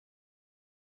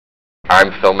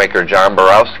I'm filmmaker John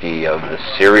Borowski of the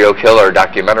Serial Killer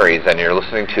Documentaries, and you're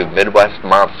listening to Midwest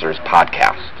Monsters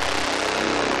Podcast.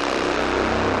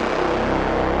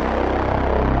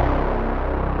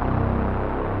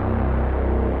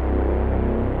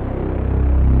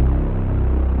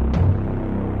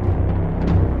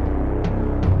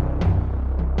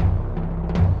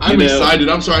 I'm excited.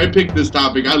 I'm sorry I picked this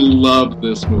topic. I love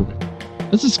this movie.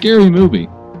 It's a scary movie.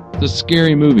 It's a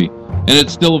scary movie. And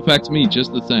it still affects me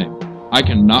just the same. I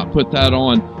cannot put that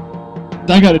on.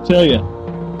 I gotta tell you,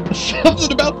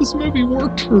 something about this movie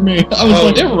worked for me. I was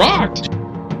like, it rocked.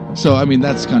 So, I mean,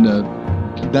 that's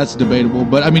debatable,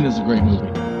 but I mean, it's a great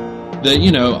movie.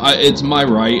 It's my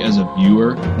right as a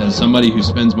viewer, as somebody who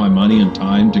spends my money and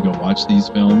time to go watch these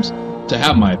films, to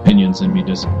have my opinions and be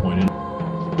disappointed.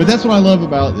 But that's what I love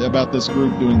about this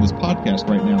group doing this podcast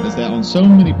right now, is that on so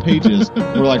many pages,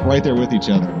 we're like right there with each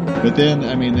other. But then,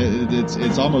 I mean,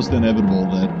 it's almost inevitable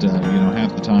that,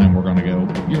 half the time we're going to go,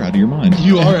 you're out of your mind.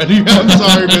 You are out of your mind. I'm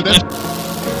sorry, but that's...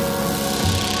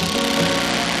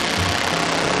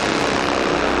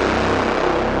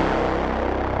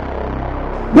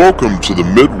 Welcome to the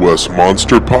Midwest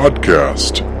Monster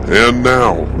Podcast. And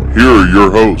now, here are your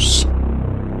hosts.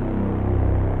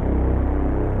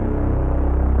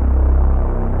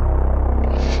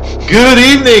 Good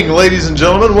evening, ladies and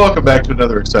gentlemen. Welcome back to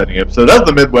another exciting episode of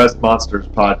the Midwest Monsters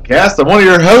Podcast. I'm one of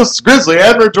your hosts, Grizzly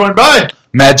Adler, joined by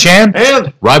Mad Chan and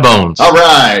Rybones. All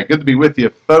right, good to be with you,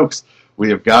 folks. We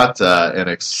have got an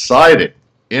exciting,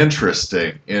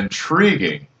 interesting,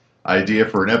 intriguing idea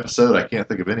for an episode. I can't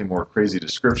think of any more crazy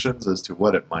descriptions as to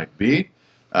what it might be.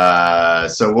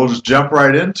 So we'll just jump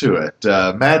right into it.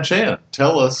 Mad Chan,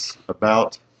 tell us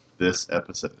about this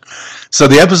episode. So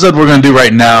the episode we're going to do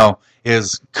right now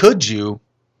is, could you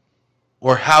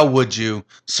or how would you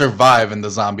survive in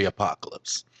the zombie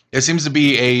apocalypse? It seems to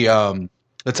be a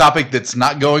topic that's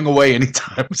not going away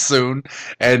anytime soon,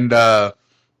 and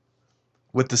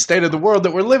with the state of the world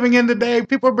that we're living in today,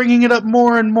 people are bringing it up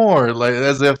more and more, like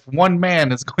as if one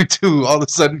man is going to all of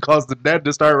a sudden cause the dead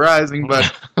to start rising. But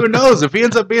who knows? If he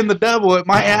ends up being the devil, it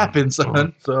might happen,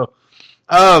 son. So,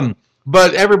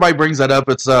 but everybody brings that up.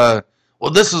 It's well,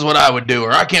 this is what I would do,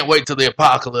 or I can't wait till the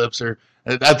apocalypse, or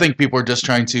I think people are just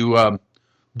trying to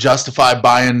justify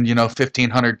buying,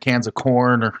 1,500 cans of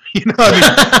corn, or, they're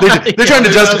trying to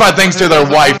justify things to their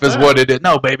wife is what it is.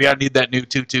 No, baby, I need that new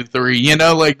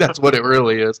 223, that's what it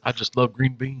really is. I just love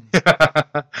green beans.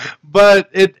 But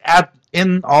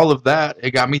in all of that, it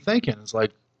got me thinking. It's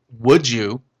like, would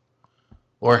you,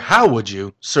 or how would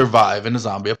you survive in a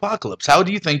zombie apocalypse? How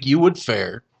do you think you would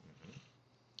fare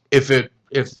if it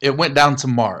went down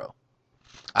tomorrow?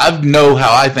 I know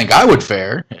how I think I would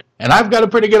fare, and I've got a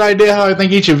pretty good idea how I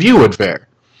think each of you would fare.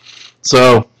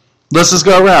 So, let's just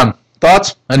go around.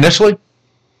 Thoughts, initially?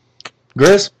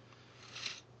 Grizz?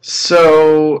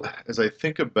 So, as I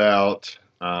think about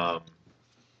how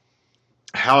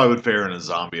I would fare in a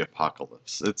zombie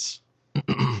apocalypse, it's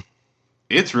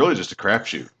really just a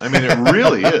crapshoot. I mean, it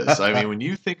really is. I mean, when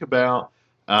you think about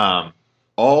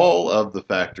all of the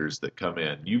factors that come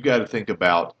in, you got to think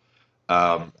about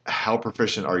how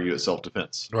proficient are you at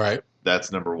self-defense? Right.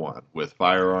 That's number one, with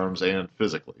firearms and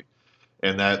physically.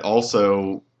 And that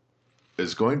also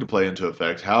is going to play into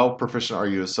effect, how proficient are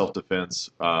you at self-defense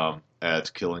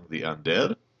at killing the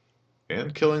undead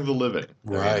and killing the living.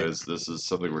 Right. This is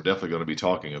something we're definitely going to be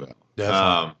talking about.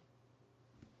 Definitely.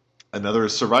 Another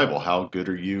is survival. How good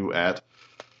are you at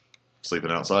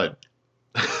sleeping outside?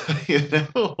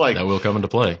 That will come into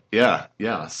play. Yeah.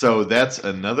 So that's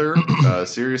another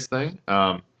serious thing.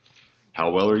 How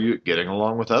well are you at getting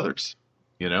along with others?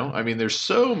 I mean, there's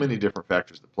so many different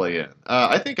factors that play in.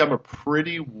 I think I'm a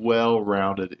pretty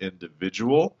well-rounded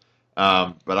individual,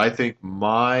 but I think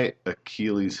my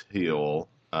Achilles heel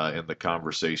in the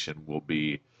conversation will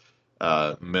be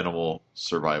minimal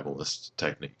survivalist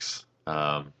techniques.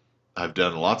 I've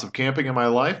done lots of camping in my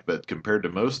life, but compared to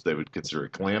most, they would consider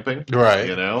it clamping.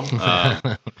 Right.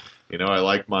 I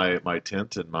like my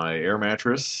tent and my air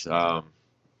mattress,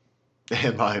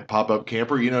 and my pop-up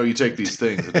camper. You take these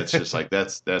things, and it's just like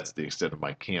that's the extent of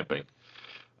my camping.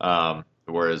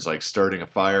 Whereas like starting a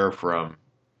fire from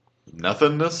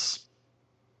nothingness,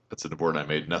 that's an word I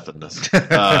made, nothingness.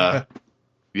 Yeah,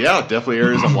 definitely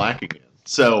areas I'm lacking in.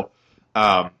 So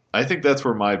I think that's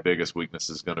where my biggest weakness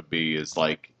is going to be, is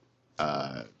like,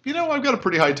 I've got a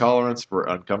pretty high tolerance for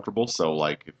uncomfortable. So,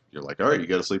 like, if you're like, all right, you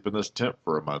got to sleep in this tent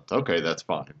for a month. Okay, that's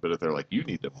fine. But if they're like, you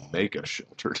need to make a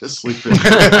shelter to sleep in,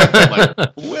 I'm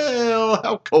like, well,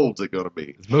 how cold's it going to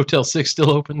be? Is Motel 6 still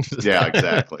open? Yeah,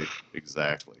 exactly.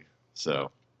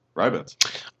 So, Rybones.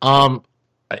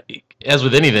 As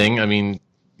with anything, I mean,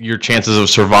 your chances of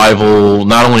survival,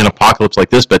 not only in an apocalypse like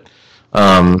this, but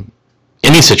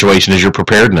any situation, is your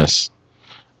preparedness.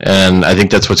 And I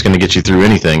think that's what's going to get you through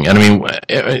anything. And I mean,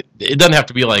 it doesn't have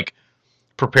to be like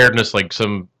preparedness like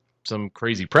some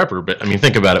crazy prepper, but I mean,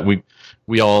 think about it.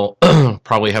 We all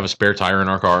probably have a spare tire in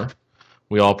our car.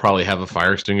 We all probably have a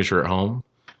fire extinguisher at home.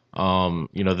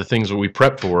 The things that we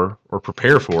prep for or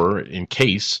prepare for in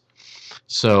case.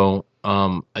 So,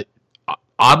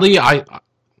 oddly, I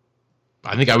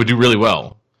think I would do really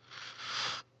well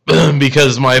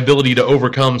because my ability to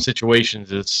overcome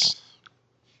situations is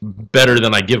better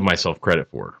than I give myself credit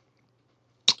for.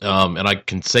 And I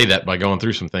can say that by going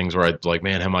through some things where I'm like,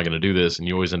 man, how am I going to do this? And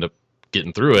you always end up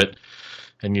getting through it.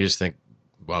 And you just think,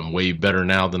 well, I'm way better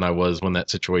now than I was when that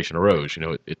situation arose.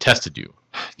 It tested you.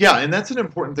 Yeah, and that's an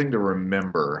important thing to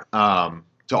remember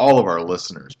to all of our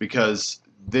listeners, because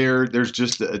there's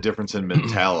just a difference in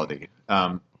mentality.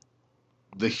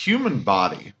 The human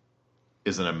body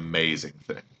is an amazing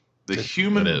thing. The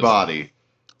human body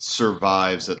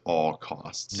survives at all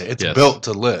costs. It's built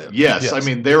to live. Yes, I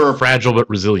mean, there are fragile but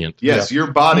resilient. Yes,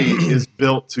 your body is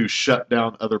built to shut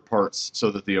down other parts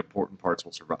so that the important parts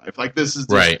will survive. Like, this is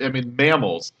just, right. I mean,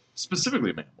 mammals,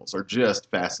 specifically mammals, are just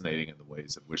fascinating in the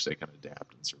ways in which they can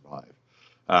adapt and survive.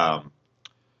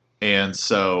 And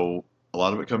so a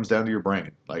lot of it comes down to your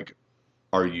brain. Like,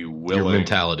 are you willing? Your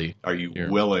mentality. Are you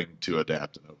willing to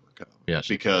adapt and overcome? Yes.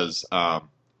 Because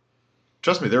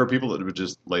trust me, there are people that would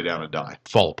just lay down and die.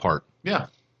 Fall apart. Yeah.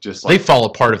 Just they fall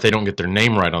apart if they don't get their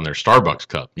name right on their Starbucks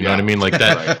cup. You know what I mean? Like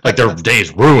that, right. Like their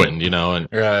day's ruined, and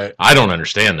right. I don't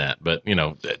understand that, but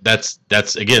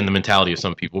that's again the mentality of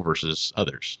some people versus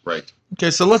others. Right.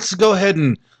 Okay, so let's go ahead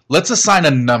and let's assign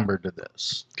a number to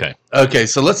this. Okay,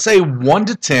 so let's say 1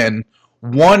 to 10.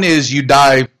 1 is you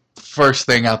die first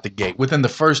thing out the gate, within the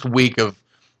first week of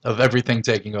everything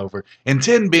taking over. And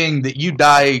 10 being that you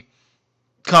die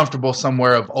comfortable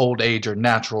somewhere of old age or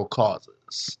natural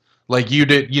causes. Like you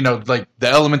did, like the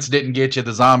elements didn't get you,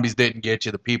 the zombies didn't get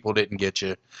you, the people didn't get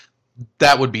you.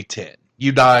 That would be 10.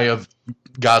 You die of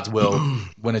God's will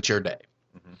when it's your day.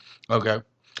 Mm-hmm. Okay.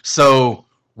 So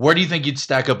where do you think you'd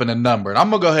stack up in a number? And I'm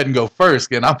going to go ahead and go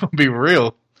first, and I'm going to be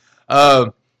real.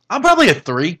 I'm probably a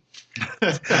 3.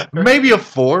 Maybe a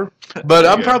 4, but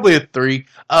I'm probably a 3.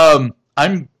 I'm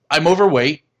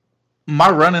overweight. My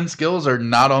running skills are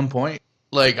not on point.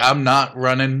 Like, I'm not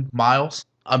running miles.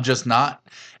 I'm just not.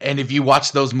 And if you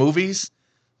watch those movies,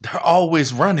 they're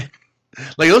always running.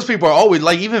 Like, those people are always,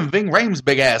 like, even Ving Rhames'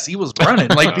 big ass, he was running.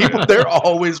 Like, people, they're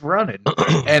always running.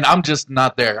 And I'm just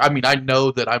not there. I mean, I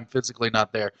know that I'm physically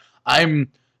not there.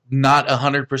 I'm not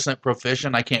 100%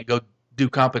 proficient. I can't go do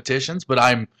competitions, but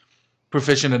I'm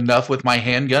proficient enough with my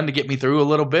handgun to get me through a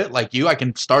little bit. Like you, I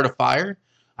can start a fire.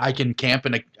 I can camp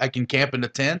in a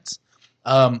tent.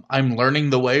 I'm learning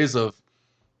the ways of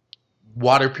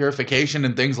water purification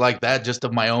and things like that, just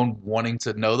of my own wanting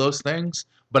to know those things,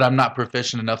 but I'm not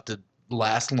proficient enough to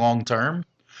last long term.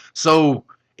 So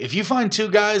if you find 2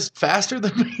 guys faster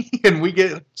than me and we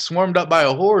get swarmed up by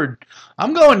a horde,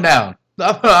 I'm going down.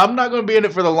 I'm not going to be in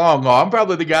it for the long haul. I'm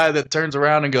probably the guy that turns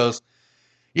around and goes,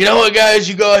 you know what, guys,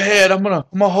 you go ahead. I'm gonna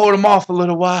hold them off a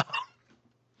little while.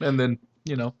 And then,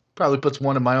 probably puts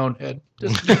one in my own head.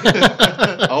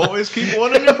 Always keep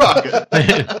one in your pocket.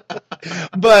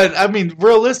 But I mean,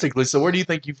 realistically, so where do you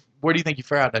think you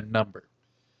figure out that number?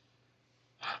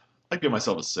 I'd give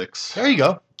myself a 6. There you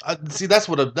go. See, that's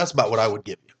about what I would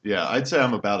give you. Yeah, I'd say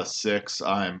I'm about a 6.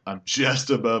 I'm just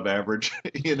above average,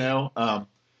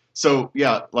 So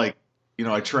yeah, like,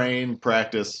 I train,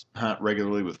 practice, hunt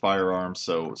regularly with firearms.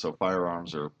 So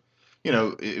firearms are,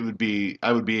 I'd be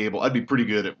pretty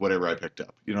good at whatever I picked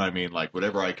up. You know what I mean? Like,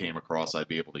 whatever I came across, I'd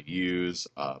be able to use.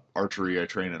 Archery, I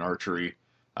train in archery.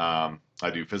 I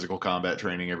do physical combat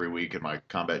training every week in my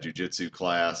combat jiu-jitsu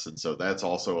class. And so that's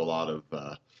also a lot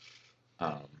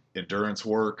of endurance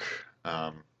work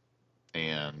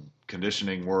and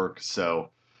conditioning work.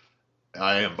 So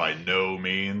I am by no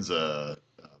means a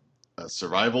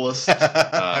survivalist.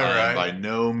 Right. By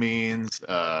no means,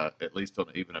 at least on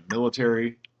even a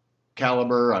military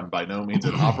caliber, I'm by no means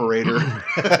an operator.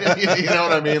 You know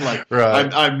what I mean? Like,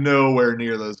 right. I'm nowhere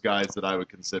near those guys that I would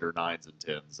consider 9s and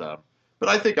 10s. But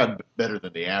I think I'm better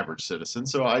than the average citizen,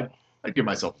 so I'd give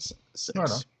myself a 6.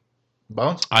 Right.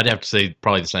 Bones? I'd have to say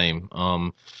probably the same,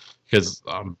 because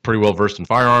I'm pretty well versed in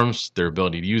firearms, their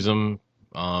ability to use them.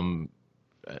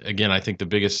 Again, I think the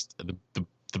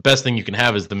best thing you can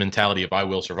have is the mentality of I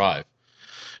will survive.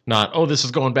 Not, oh, this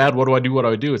is going bad, what do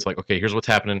I do? It's like, okay, here's what's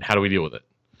happening, how do we deal with it?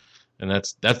 And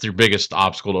that's your biggest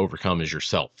obstacle to overcome is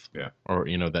yourself. Yeah. Or,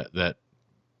 that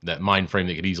mind frame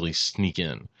that could easily sneak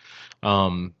in.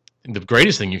 the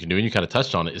greatest thing you can do, and you kind of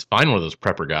touched on it, is find one of those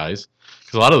prepper guys.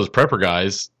 Because a lot of those prepper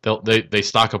guys, they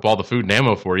stock up all the food and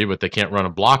ammo for you, but they can't run a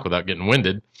block without getting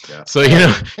winded. Yeah. So,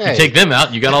 you take them out,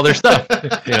 and you got all their stuff.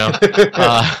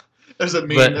 There's a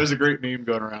meme. There's a great meme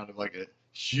going around of like a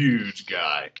huge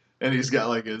guy, and he's got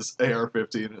like his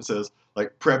AR-15, and it says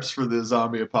like preps for the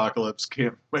zombie apocalypse,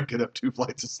 can't make it up 2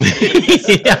 flights of stairs.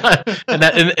 Yeah,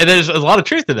 and there's a lot of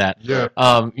truth to that. Yeah.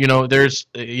 There's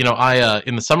I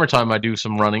in the summertime I do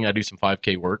some running, I do some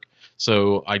 5K work,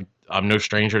 so I'm no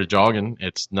stranger to jogging.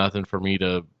 It's nothing for me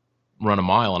to run a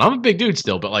mile, and I'm a big dude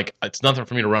still, but like it's nothing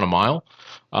for me to run a mile.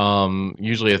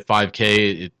 Usually at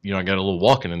 5K, I got a little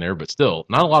walking in there, but still,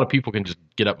 not a lot of people can just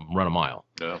get up and run a mile.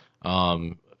 Yeah.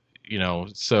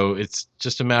 So it's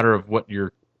just a matter of what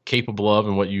you're capable of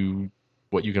and what you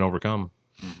can overcome.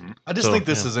 Mm-hmm. I just think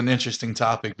this is an interesting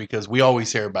topic because we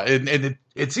always hear about it, and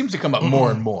it seems to come up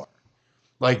more and more.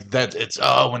 Like that, it's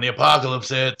when the apocalypse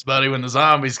hits, buddy. When the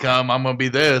zombies come, I'm gonna be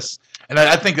this, and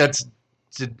I think that's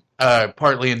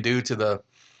partly due to the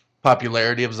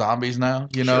popularity of zombies now,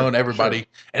 and everybody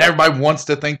wants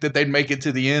to think that they'd make it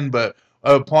to the end, but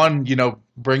upon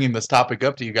bringing this topic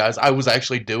up to you guys, I was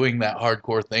actually doing that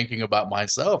hardcore thinking about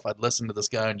myself. I'd listen to this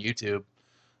guy on YouTube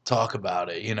talk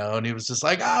about it, and he was just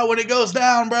like, when it goes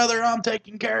down, brother, I'm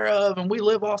taken care of, and we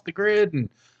live off the grid, and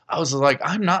I was like,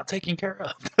 I'm not taken care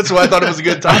of. That's why I thought it was a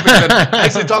good topic. And I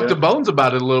actually talked to Bones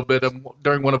about it a little bit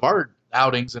during one of our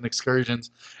outings and excursions,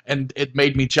 and it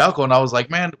made me chuckle, and I was like,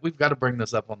 man, we've got to bring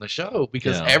this up on the show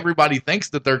because everybody thinks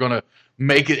that they're going to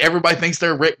make it. Everybody thinks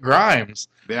they're Rick Grimes,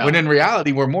 when in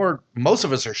reality, most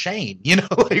of us are Shane,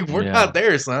 like we're not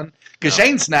there, son, because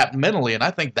Shane snapped mentally, and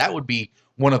I think that would be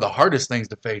one of the hardest things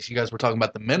to face. You guys were talking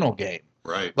about the mental game.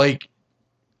 Right. Like,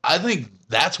 I think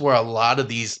that's where a lot of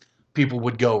these people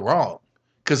would go wrong,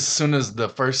 because as soon as the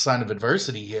first sign of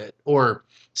adversity hit or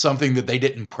something that they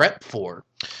didn't prep for,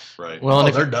 right? Well,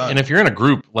 they're done. And if you're in a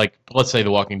group like, let's say,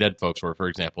 the Walking Dead folks were, for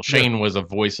example, Shane was a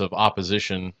voice of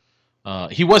opposition.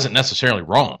 He wasn't necessarily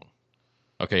wrong.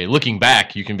 Okay, looking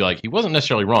back, you can be like, he wasn't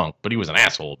necessarily wrong, but he was an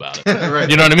asshole about it. Right.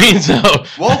 You know what I mean? So,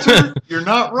 Walter, you're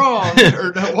not wrong.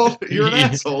 Or no, Walter, you're an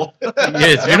asshole.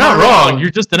 Yes, you're not wrong.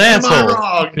 You're just an asshole. Am I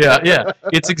wrong? Yeah.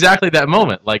 It's exactly that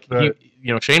moment. Like,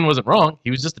 Shane wasn't wrong. He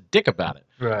was just a dick about it.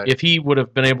 Right. If he would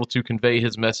have been able to convey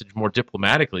his message more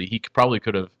diplomatically, he probably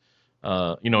could have,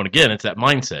 and again, it's that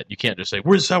mindset. You can't just say,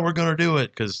 "This is how we're going to do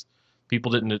it," because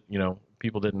people didn't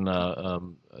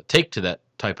take to that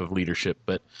type of leadership.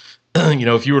 But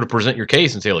if you were to present your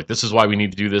case and say, like, this is why we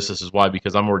need to do this, this is why,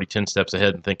 because I'm already 10 steps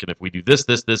ahead and thinking if we do this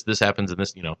happens, and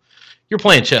this, you're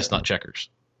playing chess, not checkers.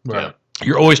 Right. Yeah.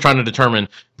 You're always trying to determine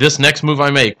this next move I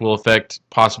make will affect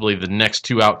possibly the next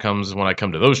 2 outcomes when I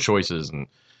come to those choices, and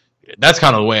that's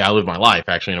kind of the way I live my life,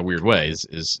 actually, in a weird way.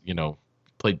 Is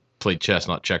played chess,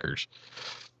 not checkers.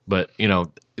 But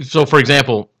so for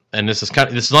example, and this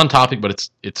is on topic, but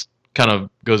it's kind of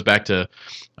goes back to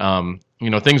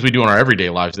things we do in our everyday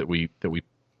lives that we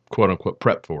quote unquote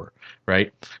prep for,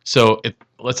 right? So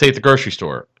let's say at the grocery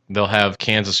store, they'll have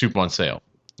cans of soup on sale,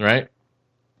 right?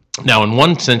 Now, in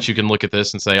one sense, you can look at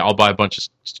this and say, I'll buy a bunch of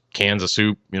cans of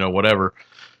soup, whatever,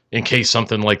 in case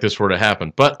something like this were to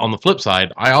happen. But on the flip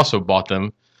side, I also bought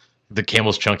them. The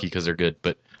Campbell's chunky because they're good.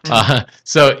 But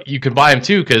so you can buy them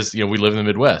too because, we live in the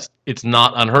Midwest. It's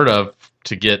not unheard of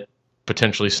to get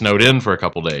potentially snowed in for a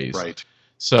couple days. Right.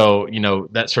 So,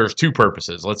 that serves 2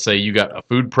 purposes. Let's say you got a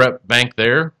food prep bank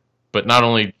there, but not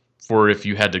only for if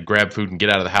you had to grab food and get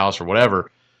out of the house or whatever,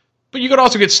 but you could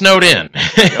also get snowed in,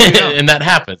 and that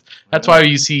happens. That's why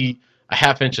you see a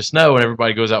half inch of snow and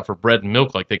everybody goes out for bread and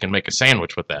milk like they can make a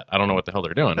sandwich with that. I don't know what the hell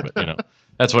they're doing, but,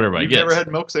 that's what everybody You've gets. Never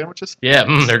had milk sandwiches? Yeah,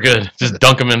 they're good. Just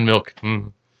dunk them in milk.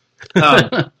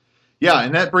 Yeah,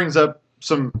 and that brings up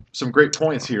some great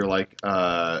points here. Like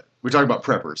we talk about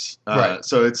preppers, right?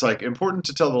 So it's like important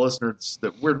to tell the listeners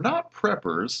that we're not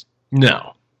preppers.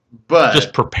 No, but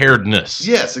just preparedness.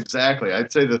 Yes, exactly.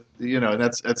 I'd say that and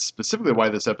that's specifically why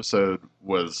this episode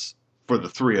was for the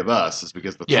 3 of us, is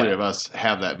because the 3 of us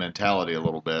have that mentality a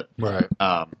little bit, right?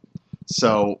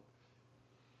 So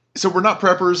we're not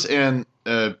preppers, and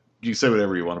you say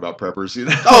whatever you want about preppers.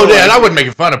 Oh, yeah, and I wasn't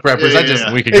making fun of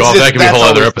preppers. We could go off. That could be a whole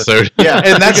other episode. Yeah,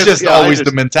 and that's just always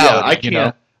the mentality.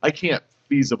 I can't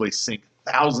feasibly sink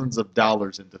thousands of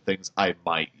dollars into things I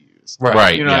might use.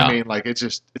 Right. You know what I mean? Like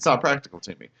it's not practical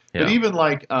to me. Yeah. But even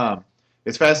like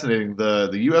it's fascinating. The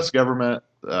U.S. government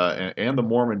and the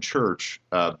Mormon Church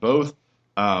both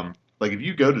like if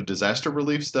you go to disaster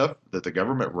relief stuff that the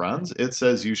government runs, it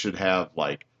says you should have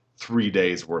like 3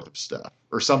 days worth of stuff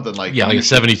or something like like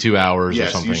 72 hours or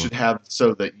something. You should have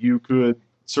so that you could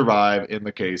survive in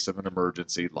the case of an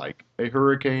emergency like a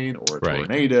hurricane or a Right.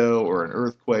 tornado or an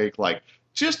earthquake. Like,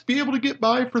 just be able to get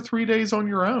by for 3 days on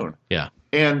your own. Yeah.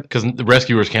 And Because the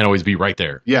rescuers can't always be right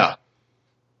there, yeah,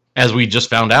 as we just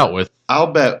found out with I'll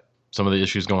bet. some of the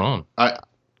issues going on.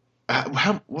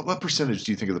 What percentage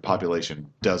do you think of the population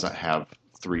doesn't have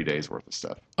 3 days worth of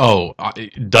stuff? Oh,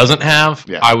 it doesn't have.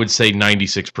 Yeah. I would say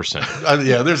 96%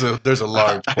 Yeah, there's a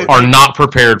large portion. are not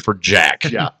prepared for jack.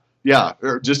 Yeah,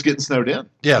 or just getting snowed in.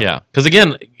 Yeah, because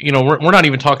again, we're not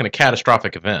even talking a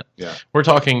catastrophic event. Yeah. We're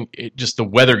talking just the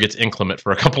weather gets inclement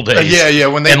for a couple days. Yeah.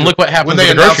 When they And look what happened when to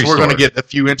they the announced grocery we're going to store. get a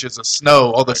few inches of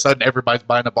snow. All of a sudden, everybody's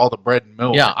buying up all the bread and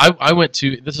milk. Yeah, I went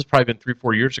to, this has probably been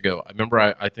 3-4 years ago. I remember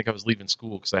I think I was leaving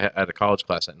school because I had a college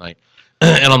class at night.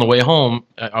 And on the way home,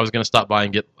 I was going to stop by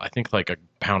and get, I think, like a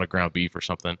pound of ground beef or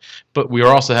something. But we were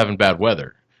also having bad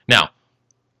weather. Now,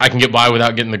 I can get by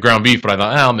without getting the ground beef, but I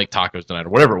thought, I'll make tacos tonight or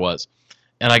whatever it was.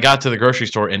 And I got to the grocery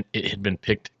store, and it had been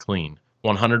picked clean.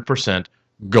 100%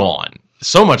 gone.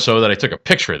 So much so that I took a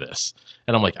picture of this.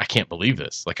 And I'm like, I can't believe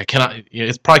this. Like, I cannot.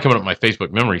 It's probably coming up in my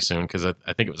Facebook memory soon because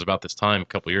I think it was about this time a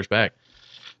couple years back.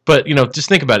 But, just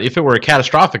think about it. If it were a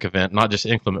catastrophic event, not just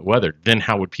inclement weather, then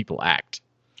how would people act?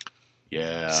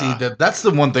 Yeah. See, that's the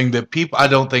one thing that I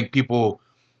don't think people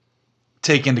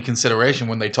take into consideration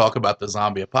when they talk about the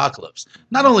zombie apocalypse.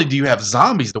 Not only do you have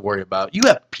zombies to worry about, you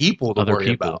have people to Other worry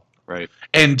people. about. Right.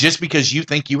 And just because you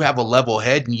think you have a level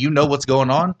head and you know what's going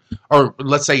on, or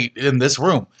let's say in this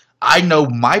room, I know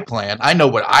my plan. I know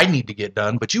what I need to get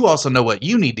done, but you also know what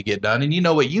you need to get done, and you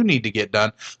know what you need to get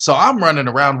done. So I'm running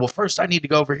around, well, first I need to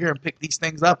go over here and pick these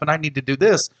things up, and I need to do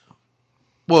this.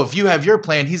 Well, if you have your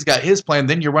plan, he's got his plan,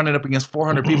 then you're running up against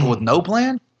 400 people with no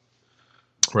plan?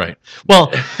 Right.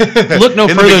 Well, look no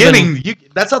in further the beginning,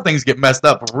 that's how things get messed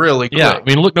up really quick. Yeah, I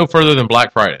mean, look no further than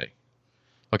Black Friday.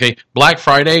 Okay, Black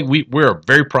Friday, we're a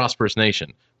very prosperous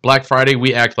nation. Black Friday,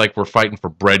 we act like we're fighting for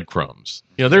breadcrumbs.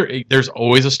 There's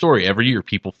always a story every year,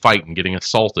 people fighting, getting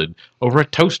assaulted over a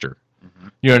toaster. Mm-hmm.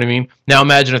 You know what I mean? Now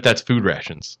imagine if that's food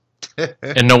rations,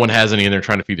 and no one has any, and they're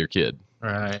trying to feed their kid.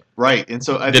 Right. And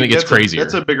so I Then think it gets that's crazier.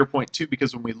 That's a bigger point too,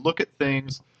 because when we look at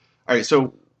things, all right,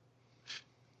 so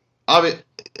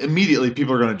immediately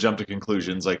people are going to jump to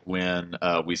conclusions like when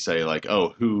we say like, oh,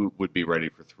 who would be ready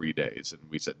for 3 days?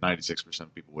 And we said 96%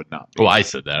 of people would not be. Well, I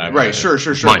said that. Right, sure.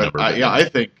 My But number. I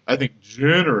think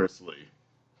generously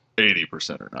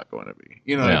 80% are not going to be.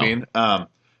 You know what I mean? But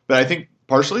I think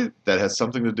partially that has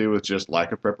something to do with just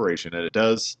lack of preparation, and it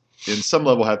does, in some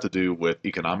level, have to do with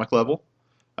economic level.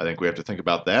 I think we have to think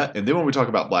about that. And then when we talk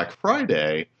about Black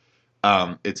Friday,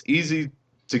 it's easy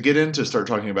to get into start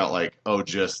talking about like, oh,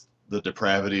 just the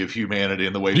depravity of humanity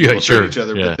and the way people treat each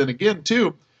other. Yeah. But then again,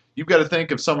 too, you've got to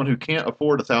think of someone who can't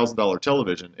afford a $1,000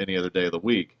 television any other day of the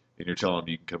week, and you're telling them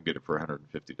you can come get it for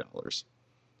 $150.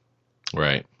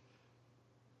 Right.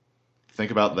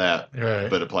 Think about that, Right.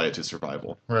 but apply it to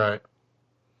survival. Right.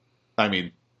 I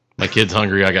mean, My kid's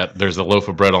hungry. There's a loaf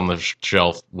of bread on the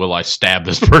shelf. Will I stab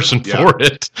this person Yeah. for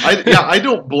it? I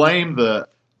don't blame the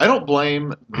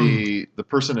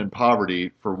person in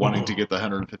poverty for wanting to get the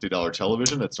 $150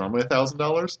 television that's normally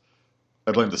 $1,000.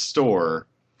 I blame the store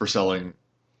for selling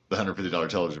the $150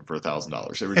 television for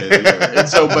 $1,000 every day of the year. And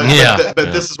so,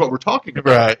 but this is what we're talking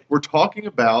about. Right. We're talking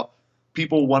about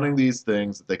people wanting these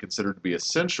things that they consider to be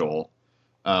essential,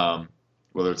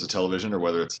 whether it's a television or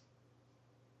whether it's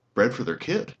bread for their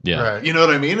kid. Yeah. Right. You know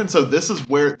what I mean? And so this is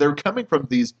where they're coming from,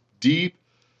 these deep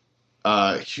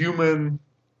human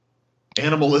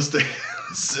animalistic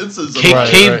senses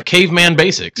of Caveman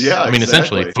basics. Yeah, I mean,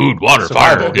 exactly. essentially food, water,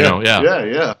 Survival, fire. You know, yeah.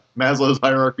 yeah. Maslow's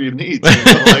hierarchy of needs.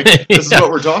 You know, like, this is what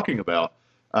we're talking about.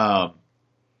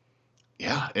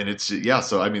 Yeah, and it's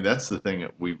So I mean, that's the thing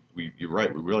that you're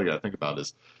right. We really got to think about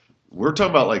is we're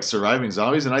talking about like surviving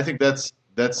zombies, and I think that's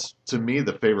to me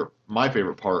my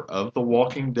favorite part of The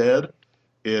Walking Dead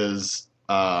is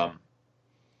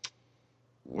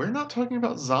we're not talking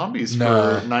about zombies for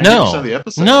 90% of the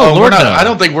episode. No, Oh, Lord, we're not, no. I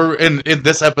don't think we're in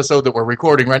this episode that we're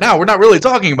recording right now. We're not really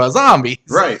talking about zombies,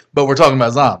 Right. But we're talking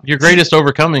about zombies. Your greatest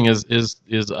overcoming is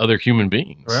other human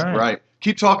beings. Right.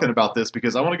 Keep talking about this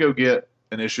because I want to go get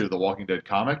an issue of the Walking Dead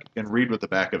comic and read what the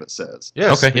back of it says.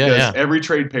 Yes. Okay. Because every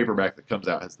trade paperback that comes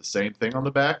out has the same thing on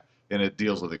the back, and it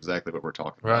deals with exactly what we're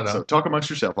talking about. Right on. So talk amongst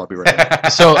yourself. I'll be right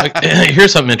back. So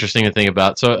here's something interesting to think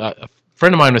about. So a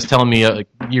friend of mine was telling me a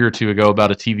year or two ago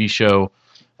about a TV show.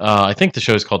 I think the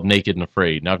show is called Naked and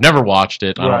Afraid. Now, I've never watched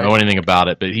it. I don't know anything about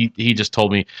it, but he just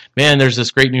told me, man, there's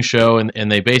this great new show,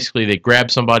 and they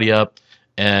grab somebody up,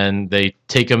 and they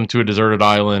take them to a deserted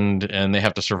island, and they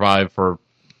have to survive for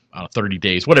 30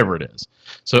 days, whatever it is.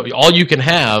 So all you can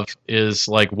have is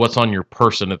like what's on your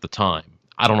person at the time.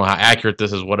 I don't know how accurate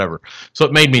this is, whatever. So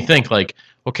it made me think, like,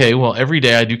 okay, well, every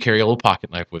day I do carry a little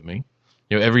pocket knife with me.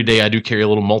 Every day I do carry a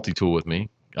little multi-tool with me.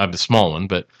 I have a small one,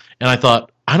 and I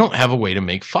thought, I don't have a way to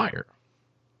make fire.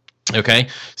 Okay,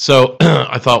 so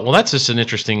I thought, well, that's just an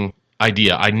interesting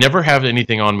idea. I never have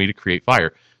anything on me to create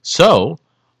fire. So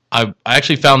I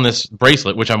actually found this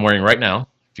bracelet, which I'm wearing right now,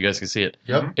 if you guys can see it.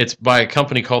 Yep. It's by a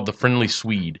company called The Friendly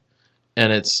Swede.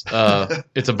 And it's a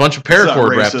bunch of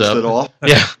paracord wrapped up. At all.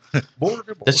 Yeah.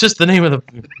 That's just the name of the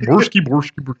Borsky.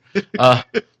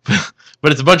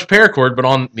 But it's a bunch of paracord, but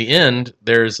on the end,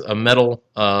 there's a metal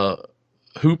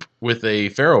hoop with a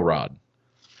ferro rod.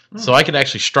 So I could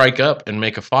actually strike up and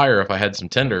make a fire if I had some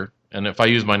tinder. And if I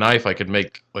use my knife, I could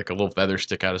make like a little feather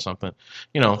stick out of something.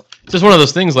 It's just one of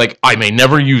those things like, I may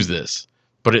never use this,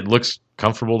 but it looks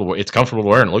comfortable to wear. It's comfortable to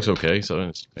wear and it looks okay. So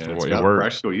it's got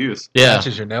practical use. Yeah.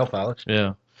 Matches your nail polish.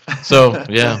 Yeah. So,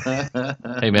 yeah.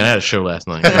 Hey, man, I had a show last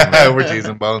night. We're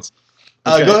teasing Bones.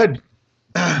 Okay. Go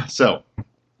ahead. So,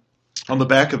 on the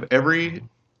back of every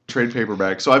trade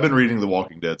paperback, so I've been reading The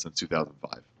Walking Dead since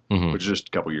 2005, which is just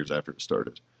a couple years after it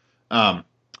started. On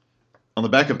the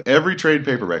back of every trade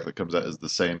paperback that comes out is the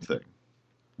same thing.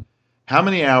 How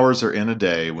many hours are in a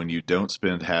day when you don't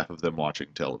spend half of them watching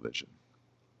television?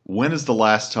 When is the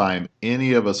last time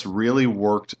any of us really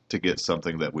worked to get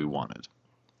something that we wanted?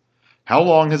 How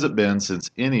long has it been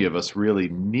since any of us really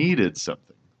needed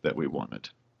something that we wanted?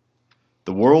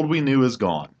 The world we knew is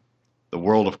gone. The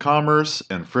world of commerce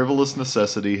and frivolous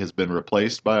necessity has been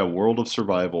replaced by a world of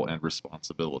survival and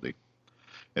responsibility.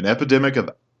 An epidemic of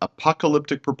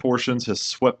apocalyptic proportions has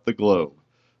swept the globe,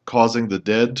 causing the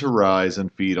dead to rise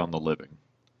and feed on the living.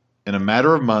 In a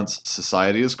matter of months,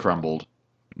 society has crumbled.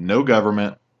 No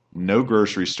government, no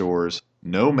grocery stores,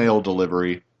 no mail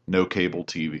delivery, no cable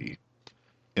TV.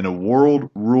 In a world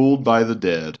ruled by the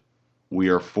dead, we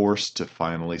are forced to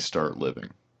finally start living.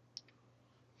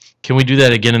 Can we do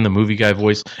that again in the movie guy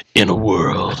voice? In a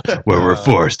world where we're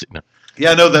forced. No.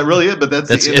 Yeah, no, that really is, but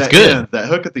it's good. End, that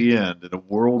hook at the end. In a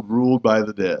world ruled by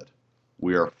the dead,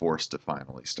 we are forced to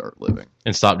finally start living.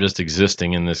 And stop just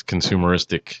existing in this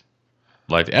consumeristic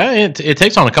life. It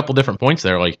takes on a couple different points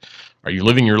there. Like, are you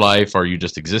living your life? Are you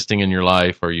just existing in your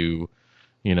life? Are you,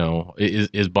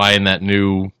 is buying that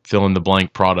new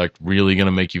fill-in-the-blank product really going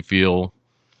to make you feel,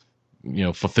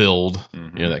 fulfilled?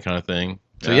 That kind of thing.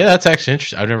 So yeah, that's actually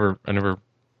interesting. I never.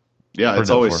 Yeah, it's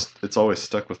always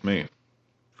stuck with me,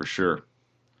 for sure.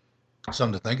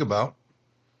 Something to think about,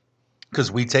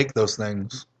 because we take those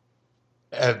things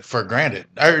for granted,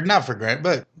 or not for granted,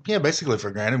 but yeah, basically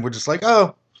for granted. We're just like,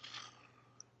 oh,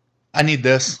 I need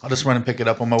this. I'll just run and pick it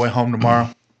up on my way home tomorrow.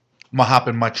 I'm gonna hop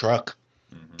in my truck.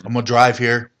 I'm gonna drive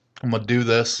here. I'm gonna do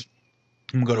this.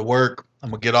 I'm gonna go to work. I'm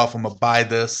gonna get off. I'm gonna buy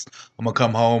this. I'm gonna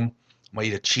come home. I'm gonna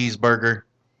eat a cheeseburger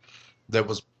that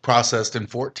was processed in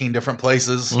 14 different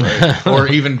places, or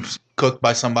even cooked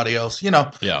by somebody else.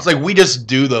 It's like we just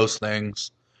do those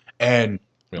things, and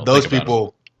those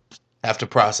people have to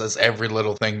process every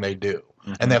little thing they do,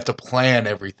 and they have to plan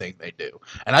everything they do.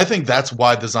 And I think that's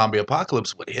why the zombie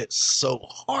apocalypse would hit so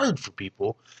hard for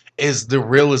people, is the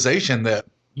realization that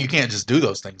you can't just do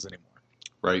those things anymore.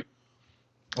 Right.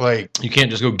 Like, you can't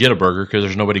just go get a burger because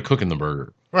there's nobody cooking the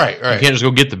burger. Right. You can't just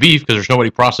go get the beef because there's nobody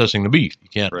processing the beef. You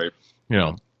can't. Right.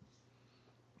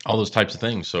 All those types of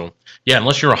things. So, yeah,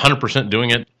 unless you're 100%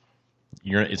 doing it,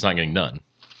 it's not getting done.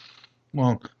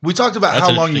 Well, we talked about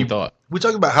how long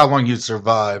you'd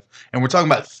survive, and we're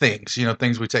talking about things,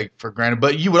 things we take for granted.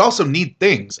 But you would also need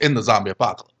things in the zombie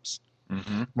apocalypse,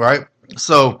 right?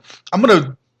 So I'm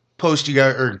gonna post you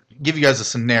guys, or give you guys a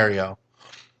scenario.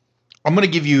 I'm gonna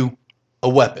give you a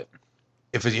weapon.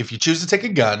 If you choose to take a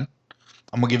gun,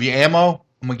 I'm gonna give you ammo.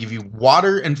 I'm gonna give you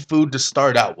water and food to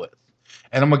start out with.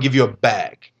 And I'm going to give you a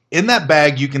bag. In that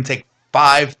bag, you can take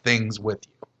 5 things with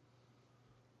you.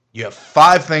 You have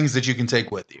 5 things that you can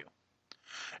take with you.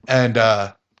 And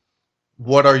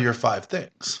what are your 5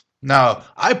 things? Now,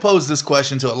 I posed this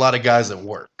question to a lot of guys at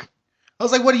work. I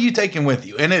was like, what are you taking with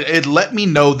you? And it let me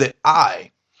know that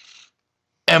I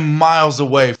am miles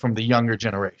away from the younger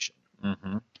generation.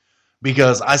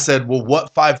 Because I said, well,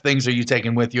 what 5 things are you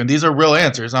taking with you? And these are real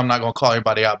answers. I'm not going to call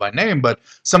anybody out by name, but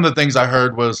some of the things I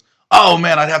heard was, oh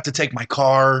man, I'd have to take my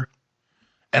car,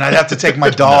 and I'd have to take my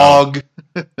dog,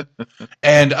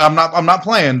 and I'm not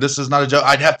playing. This is not a joke.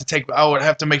 I would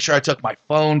have to make sure I took my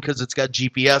phone because it's got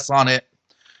GPS on it,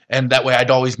 and that way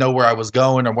I'd always know where I was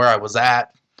going or where I was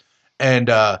at. And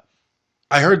I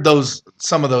heard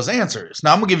some of those answers.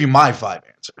 Now I'm gonna give you my 5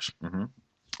 answers.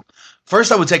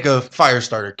 First, I would take a fire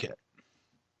starter kit.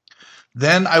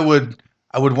 Then I would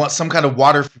want some kind of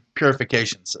water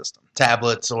purification system,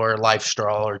 tablets or Life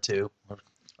Straw or 2,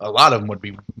 a lot of them would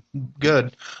be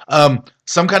good.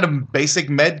 Some kind of basic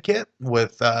med kit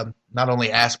with not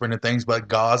only aspirin and things, but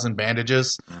gauze and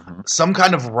bandages. Mm-hmm. Some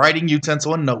kind of writing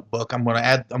utensil and notebook. I'm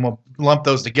gonna lump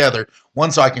those together.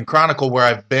 One, so I can chronicle where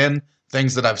I've been,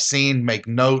 things that I've seen, make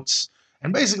notes,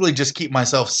 and basically just keep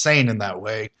myself sane in that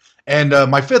way. And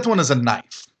my fifth one is a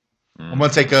knife. I'm gonna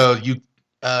take a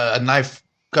knife.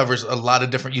 Covers a lot of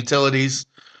different utilities.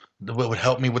 It would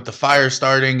help me with the fire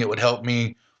starting. It would help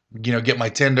me, get my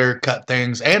tinder, cut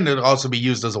things, and it would also be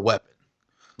used as a weapon.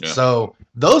 Yeah. So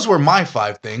those were my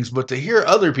 5 things. But to hear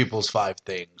other people's 5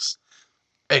 things,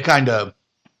 I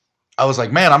was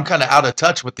like, man, I'm kind of out of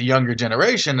touch with the younger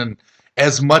generation. And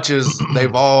as much as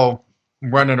they've all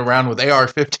running around with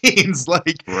AR-15s,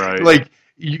 like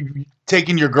you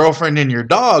taking your girlfriend and your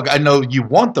dog, I know you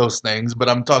want those things, but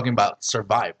I'm talking about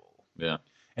survival. Yeah.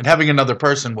 And having another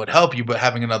person would help you, but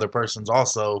having another person's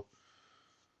also,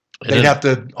 they'd have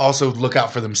to also look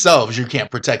out for themselves. You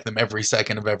can't protect them every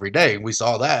second of every day. We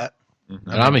saw that. Mm-hmm.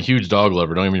 And I'm a huge dog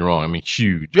lover. Don't get me wrong. I mean,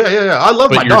 huge. Yeah. I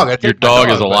love my dog. I think your dog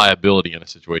is a liability in a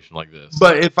situation like this.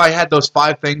 But if I had those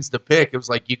 5 things to pick, it was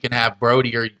like you can have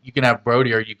Brody, or you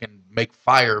can make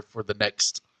fire for the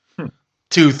next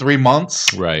 2-3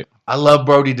 months. Right. I love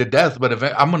Brody to death, but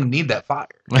I'm going to need that fire.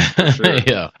 Sure.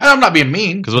 Yeah. And I'm not being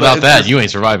mean. Because without that, you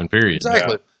ain't surviving, period.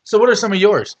 Exactly. Yeah. So what are some of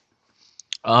yours?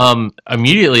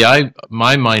 Immediately,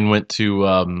 my mind went to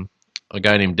a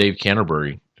guy named Dave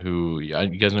Canterbury, who, you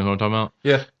guys know who I'm talking about?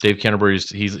 Yeah. Dave Canterbury,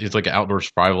 he's like an outdoor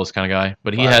survivalist kind of guy,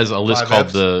 but he has a list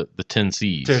called the 10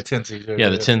 C's. 10 C's. Yeah,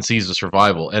 the 10 C's of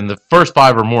survival. And the first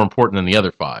 5 are more important than the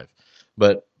other 5.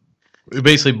 But it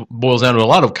basically boils down to a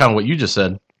lot of kind of what you just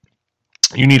said.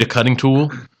 You need a cutting tool,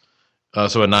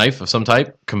 so a knife of some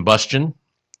type, combustion,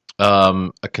 a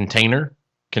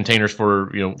containers for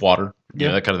water,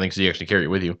 that kind of thing, so you actually carry it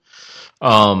with you.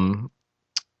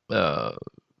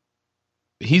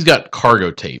 He's got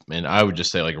cargo tape, and I would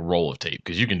just say like a roll of tape,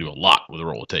 because you can do a lot with a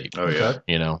roll of tape. Oh yeah.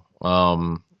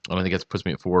 I think that puts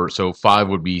me at 4. So 5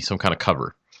 would be some kind of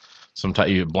cover, some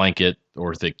type of blanket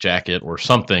or thick jacket or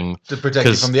something to protect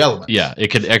you from the elements. Yeah, it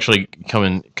could actually come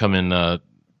in.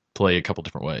 Play a couple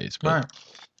different ways, but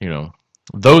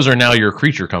those are now your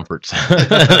creature comforts.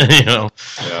 Yeah.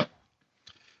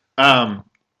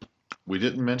 We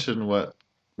didn't mention what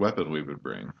weapon we would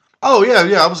bring. Oh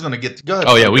yeah. I was going to get to go ahead.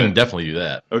 Oh yeah, we can definitely do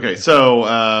that. Okay, so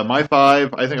my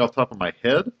 5, I think off the top of my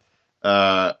head,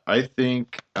 I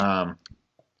think a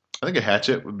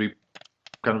hatchet would be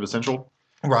kind of essential.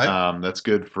 Right. That's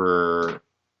good for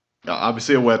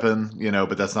obviously a weapon,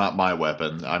 but that's not my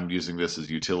weapon. I'm using this as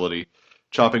utility.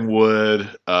 Chopping wood,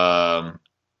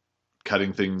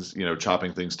 cutting things,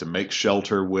 chopping things to make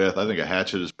shelter with. I think a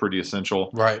hatchet is pretty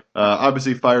essential. Right.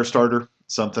 Obviously, fire starter,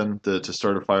 something to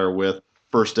start a fire with.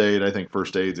 First aid, I think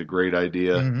first aid's a great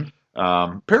idea.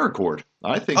 Mm-hmm. Paracord.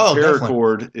 I think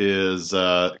paracord definitely is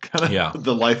kind of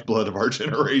the lifeblood of our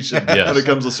generation when it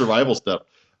comes to survival stuff.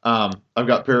 I've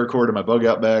got paracord in my bug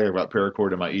out bag. I've got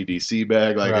paracord in my EDC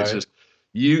bag. It's just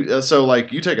you. So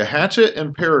you take a hatchet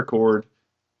and paracord,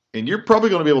 and you're probably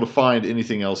going to be able to find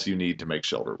anything else you need to make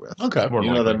shelter with. Okay.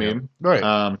 You know what I mean?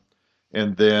 Right.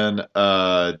 And then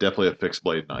definitely a fixed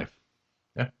blade knife.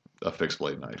 Yeah. A fixed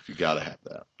blade knife. You got to have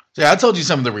that. So yeah, I told you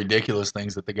some of the ridiculous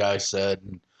things that the guy said.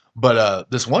 But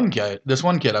this one kid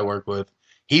I work with,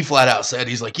 he flat out said,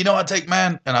 he's like, I take,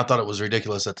 man. And I thought it was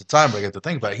ridiculous at the time, but I got to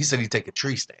think about it. He said he'd take a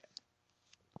tree stand.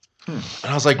 And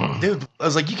I was like, dude,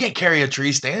 you can't carry a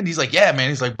tree stand. He's like, yeah, man.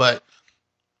 He's like, but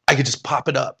I could just pop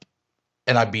it up.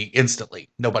 And I'd be instantly,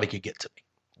 nobody could get to me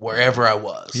wherever I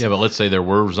was. Yeah, but let's say there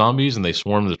were zombies and they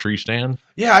swarmed the tree stand.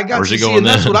 Yeah, I got to see, and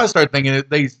that's what I started thinking.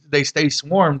 They stay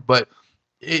swarmed, but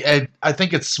I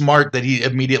think it's smart that he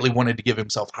immediately wanted to give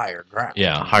himself higher ground.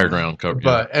 Yeah, higher ground cover.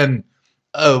 But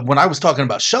when I was talking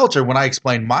about shelter, when I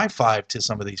explained my 5 to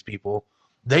some of these people,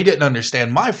 they didn't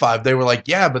understand my 5. They were like,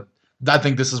 yeah, but I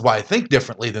think this is why I think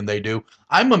differently than they do.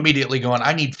 I'm immediately going,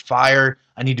 I need fire.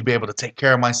 I need to be able to take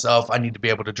care of myself. I need to be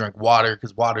able to drink water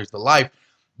because water's the life.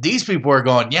 These people are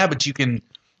going, yeah, but you can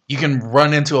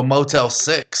run into a Motel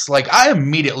 6. I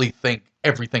immediately think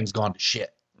everything's gone to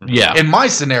shit. Yeah. In my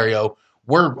scenario,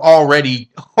 we're already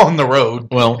on the road.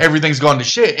 Well, everything's gone to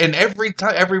shit. And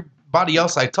everybody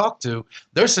else I talk to,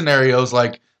 their scenario's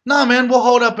like, nah, man, we'll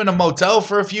hold up in a motel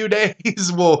for a few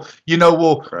days. We'll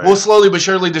slowly but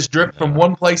surely just drift from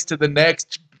one place to the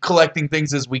next, collecting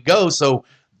things as we go. So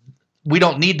we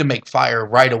don't need to make fire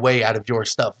right away out of your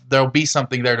stuff. There'll be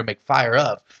something there to make fire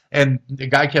of. And the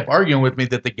guy kept arguing with me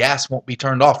that the gas won't be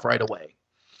turned off right away.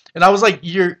 And I was like,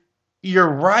 you're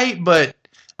right, but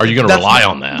are you going to rely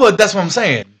on that? But that's what I'm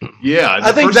saying. Yeah,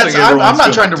 I think I'm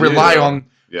not trying to rely on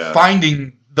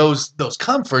finding those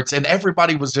comforts, and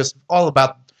everybody was just all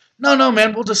about, no,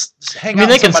 man, we'll just hang out. I mean,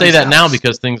 they can say somebody's that now house."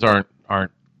 because things aren't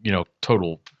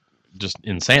total just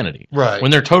insanity. Right.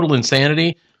 When they're total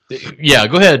insanity, yeah,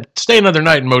 go ahead, stay another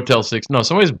night in Motel 6. No,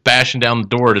 somebody's bashing down the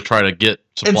door to try to get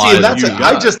And supplies. see, that's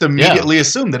I just immediately Yeah.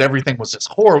 assumed that everything was just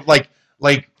horrible,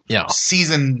 like Yeah.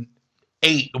 season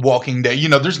 8 Walking Dead.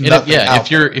 There's And nothing. if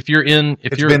you're in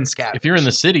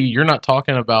the city, you're not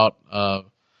talking about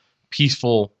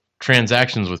peaceful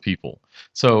transactions with people.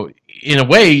 So in a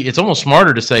way, it's almost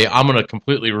smarter to say, I'm going to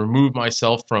completely remove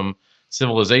myself from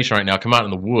civilization right now, come out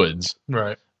in the woods,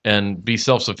 right, and be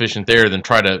self-sufficient there than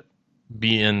try to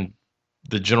be in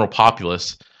the general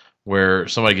populace where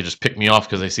somebody could just pick me off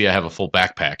because they see I have a full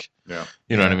backpack. Yeah.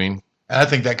 You know what I mean? And I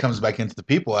think that comes back into the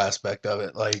people aspect of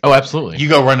it. Like, oh, absolutely. You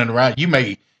go running around. You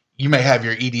may have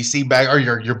your EDC bag or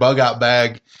your bug out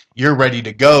bag. You're ready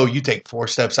to go. You take 4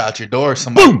 steps out your door.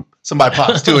 Somebody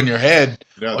pops 2 in your head.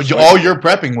 Yeah, all your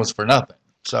prepping was for nothing.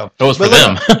 So it was for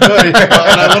them. And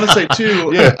I want to say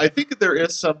too, I think there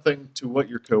is something to what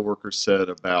your coworker said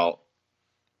about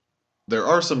there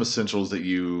are some essentials that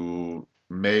you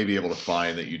may be able to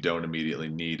find that you don't immediately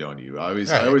need on you. I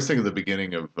always think of the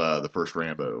beginning of the first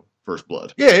Rambo, First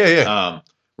Blood. Yeah.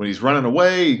 When he's running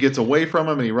away, he gets away from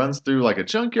him and he runs through like a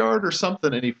junkyard or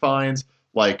something, and he finds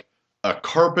like a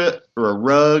carpet or a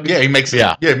rug. Yeah, he makes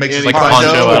it makes like a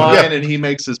poncho out of it, and he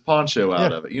makes his poncho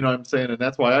out of it. You know what I'm saying? And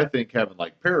that's why I think having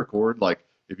like paracord, like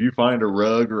if you find a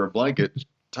rug or a blanket,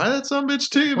 tie that sumbitch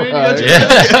too, man. You got your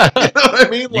you know what I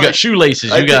mean? You got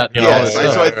shoelaces. You got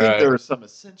so I think there are some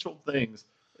essential things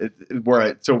where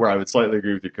I would slightly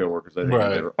agree with your coworkers. I think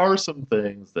there are some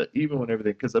things that even when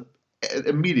everything, because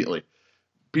immediately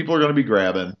people are going to be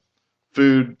grabbing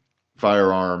food,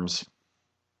 firearms,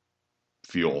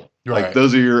 fuel. Right. Like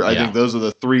those are I think those are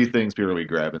the 3 things people are going to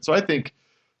be grabbing. So I think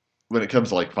when it comes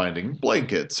to like finding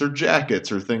blankets or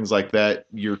jackets or things like that,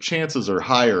 your chances are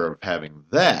higher of having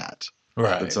that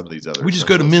than some of these other. We just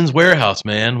go to Men's Warehouse,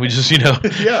 man. We just, we got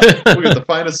the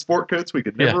finest sport coats we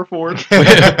could never afford. We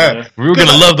were going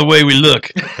to love the way we look.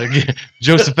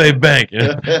 Joseph A. Bank.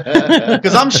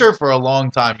 Because I'm sure for a long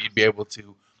time you'd be able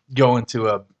to go into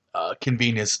a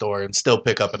convenience store and still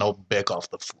pick up an old Bic off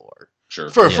the floor. Sure.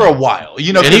 For a while. And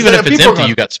even if it's empty,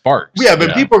 you got sparks. Yeah,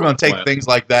 but people are going to take things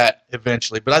like that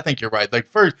eventually. But I think you're right. Like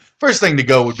first thing to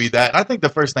go would be that. And I think the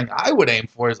first thing I would aim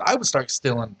for is I would start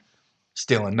stealing.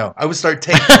 No, I would start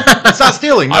taking. It's not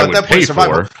stealing. No, at that point,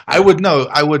 survival. I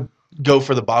would go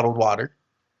for the bottled water.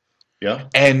 Yeah.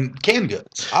 And canned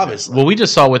goods, obviously. Well, we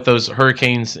just saw with those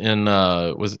hurricanes in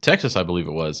was it Texas, I believe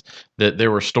it was, that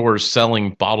there were stores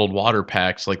selling bottled water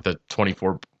packs, like the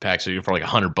 24 packs for like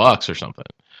 $100 or something.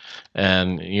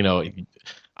 And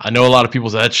I know a lot of people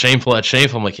say that's shameful.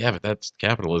 I'm like, yeah, but that's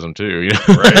capitalism too.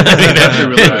 Right. That's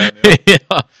really right.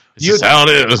 Yeah. It's just how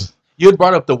it is. You had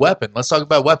brought up the weapon. Let's talk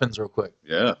about weapons real quick.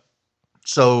 Yeah.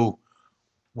 So,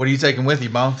 what are you taking with you,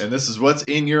 Mom? And this is what's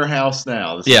in your house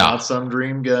now. This is not some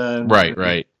dream gun.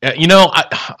 Right.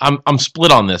 I'm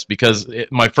split on this because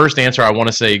my first answer, I want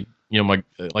to say, my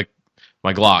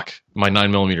Glock, my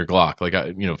 9mm Glock,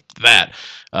 that.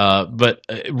 But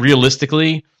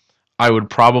realistically, I would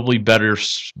probably better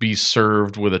be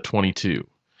served with a 22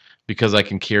 because I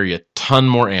can carry a ton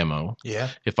more ammo. Yeah.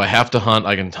 If I have to hunt,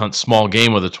 I can hunt small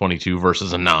game with a 22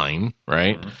 versus a 9,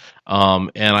 right? Mm-hmm.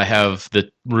 And I have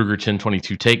the Ruger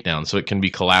 1022 takedown, so it can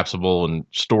be collapsible and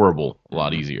storable a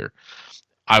lot easier.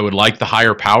 I would like the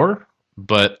higher power,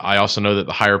 but I also know that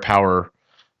the higher power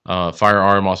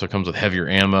firearm also comes with heavier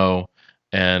ammo,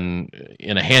 and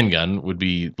in a handgun would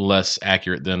be less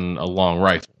accurate than a long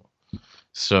rifle.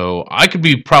 So I could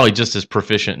be probably just as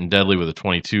proficient and deadly with a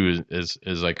 22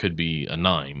 as I could be a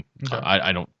 9. Okay.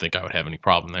 I don't think I would have any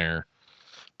problem there.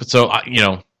 But so,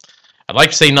 I'd like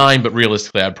to say 9, but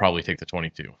realistically, I'd probably take the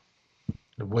 22.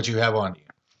 What you have on you?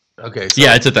 Okay. So,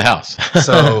 yeah, it's at the house.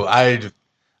 So I've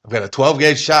got a 12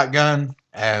 gauge shotgun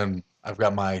and I've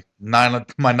got my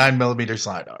 9mm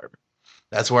sidearm.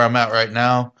 That's where I'm at right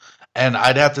now. And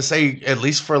I'd have to say, at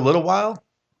least for a little while,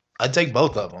 I'd take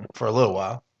both of them for a little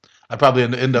while. I'd probably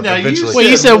end up eventually.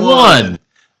 You said one.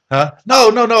 Huh? No.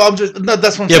 I'm just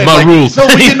that's what I'm saying. My rules.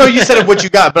 No, you said what you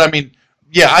got, but I mean,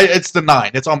 it's the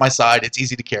 9. It's on my side. It's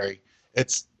easy to carry.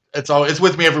 It's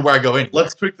with me everywhere I go. Anyway.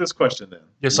 Let's tweak this question then.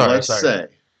 Yeah, sorry. Let's say,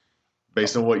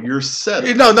 based on what you're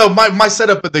setting. No, my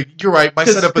setup of the. You're right. My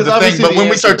setup of the thing. But when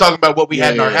we start talking about what we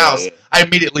had in our house, I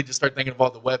immediately just start thinking of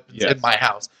all the weapons in my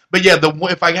house. But yeah,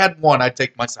 if I had one, I'd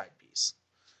take my side piece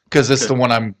because it's the one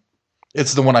I'm.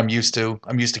 It's the one I'm used to.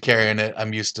 I'm used to carrying it.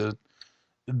 I'm used to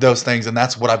those things, and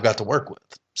that's what I've got to work with.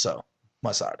 So,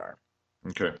 my sidearm.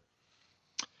 Okay.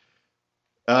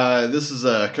 This is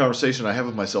a conversation I have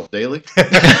with myself daily.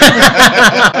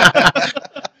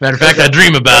 Matter of fact, I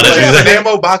dream about Is it. an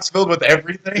ammo box filled with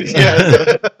everything?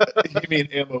 Yeah. You mean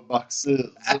ammo boxes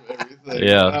of everything.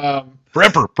 Yeah.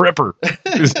 Prepper.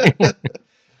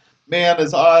 Man,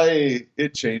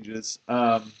 it changes.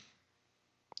 I'm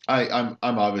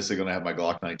obviously going to have my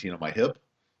Glock 19 on my hip.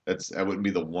 That wouldn't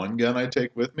be the one gun I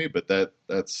take with me, but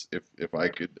that's if I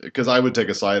could, because I would take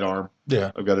a sidearm.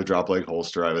 Yeah. I've got a drop leg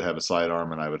holster. I would have a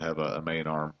sidearm, and I would have a main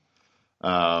arm.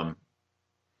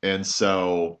 And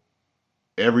so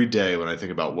every day when I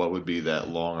think about what would be that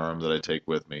long arm that I take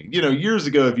with me, years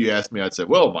ago, if you asked me, I'd say,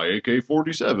 well, my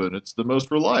AK-47, it's the most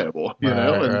reliable, and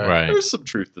right. there's some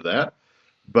truth to that.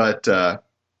 But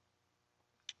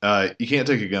you can't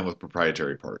take a gun with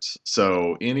proprietary parts.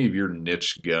 So any of your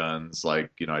niche guns, like,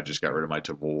 I just got rid of my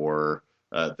Tavor,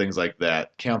 things like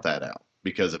that, count that out.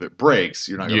 Because if it breaks,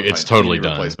 you're not going to It's find totally any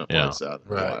done. replacement parts out in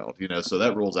the wild. So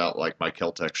that rules out like my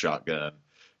Kel-Tec shotgun,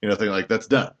 thing like that's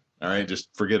done. All right, just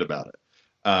forget about it.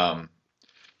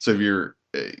 So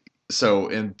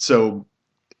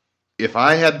if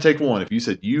I had to take one, if you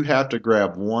said you have to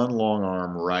grab one long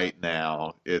arm right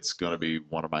now, it's going to be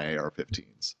one of my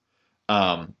AR-15s.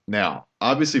 Now,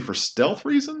 obviously for stealth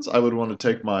reasons, I would want to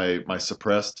take my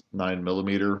suppressed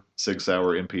 9mm Sig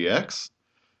Sauer MPX,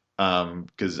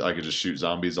 because I could just shoot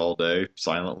zombies all day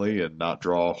silently and not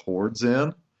draw hordes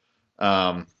in.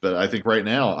 But I think right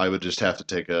now I would just have to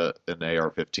take an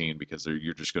AR-15 because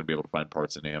you're just going to be able to find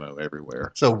parts and ammo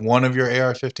everywhere. So one of your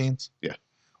AR-15s? Yeah.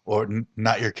 Or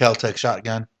not your Kel-Tec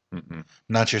shotgun? Mm-mm.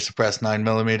 Not your suppressed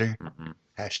 9mm? Mm-mm.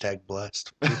 Hashtag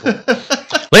blessed.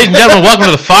 Ladies and gentlemen, welcome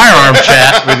to the firearm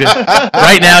chat.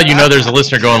 Right now, there's a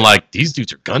listener going like, these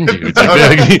dudes are gun dudes.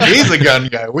 He's a gun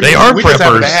guy. They are we just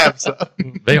happen to preppers. have some.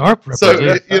 They are preppers. So,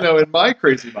 in my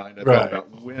crazy mind, I Right. thought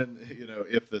about when,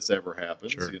 if this ever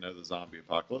happens, the zombie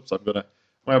apocalypse, I'm gonna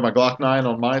have my Glock 9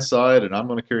 on my side, and I'm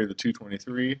gonna carry the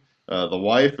 223. The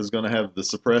wife is gonna have the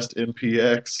suppressed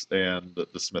MPX and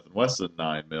the Smith & Wesson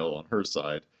 9mm on her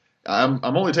side. I'm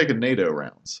only taking NATO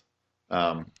rounds.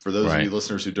 For those of you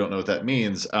listeners who don't know what that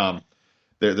means,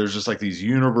 there's just like these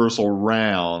universal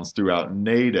rounds throughout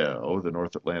NATO, the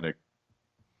North Atlantic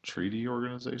Treaty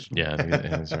Organization. Yeah,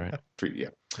 that's right. Treaty,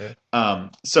 yeah.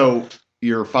 So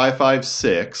your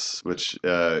 5.56, which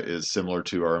is similar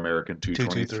to our American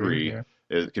 223,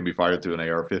 it can be fired through an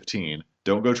AR-15.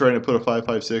 Don't go trying to put a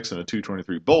 5.56 in a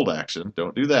 223 bolt action.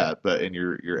 Don't do that. But in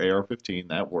your AR-15,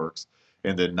 that works.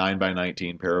 And then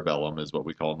 9x19 Parabellum is what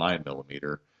we call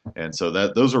 9mm. And so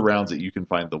those are rounds that you can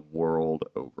find the world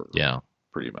over. Yeah.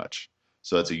 Pretty much.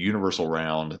 So that's a universal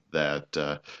round that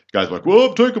guys are like, well,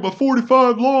 I'm taking my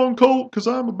 45 long Colt because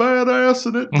I'm a badass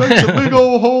and it makes a big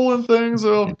old hole in things.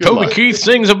 Oh, Toby Keith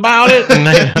sings about it.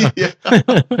 Yeah.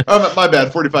 My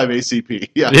bad, 45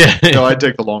 ACP. Yeah. No, I'd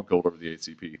take the long Colt over the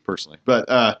ACP personally.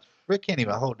 But Rick can't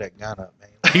even hold that gun up, man.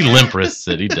 He limp wrists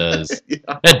it. He does. Yeah.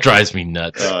 That drives me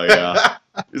nuts. Oh, yeah.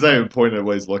 He's not even pointing at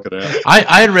what he's looking at.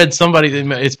 I had read somebody,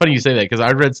 it's funny you say that, because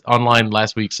I read online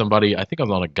last week somebody, I think I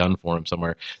was on a gun forum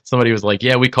somewhere, somebody was like,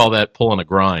 yeah, we call that pulling a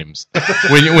Grimes.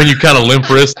 when you kind of limp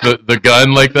wrist the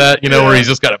gun like that, where he's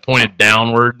just got it pointed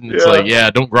downward, and it's like, yeah,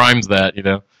 don't Grimes that,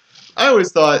 I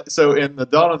always thought, so in the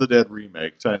Dawn of the Dead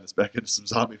remake, tying this back into some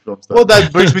zombie film stuff. Well,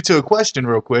 that brings me to a question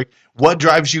real quick. What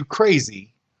drives you crazy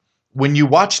when you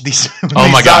watch these? Oh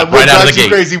my God! Right out of the gate.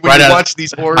 Crazy when you watch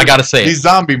these horror. I gotta say, these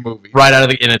zombie movies. Right out of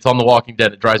the, and it's on The Walking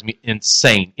Dead. It drives me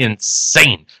insane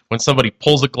when somebody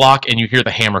pulls a Glock and you hear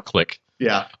the hammer click.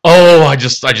 Yeah. Oh, I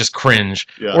just cringe.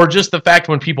 Yeah. Or just the fact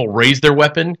when people raise their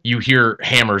weapon, you hear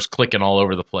hammers clicking all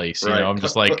over the place. Right. I'm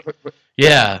just like,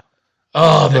 yeah.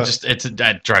 Oh,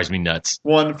 that drives me nuts.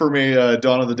 One for me,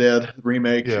 Dawn of the Dead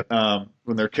remake. Yeah.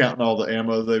 When they're counting all the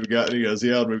ammo they've got, he goes,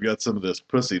 "Yeah, we've got some of this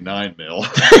pussy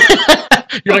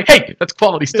 9mm." You're like, "Hey, that's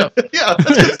quality stuff." Yeah,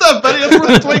 that's good stuff, buddy. That's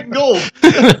worth its weight in gold.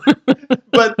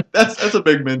 But that's a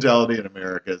big mentality in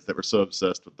America, is that we're so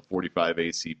obsessed with the 45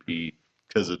 ACP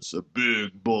because it's a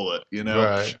big bullet,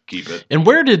 Right. Keep it. And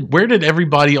where did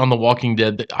everybody on The Walking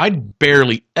Dead? I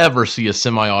barely ever see a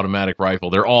semi-automatic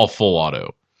rifle. They're all full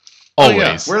auto. Always. Oh,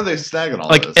 yeah. Where are they snagging all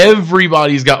like this?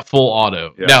 Everybody's got full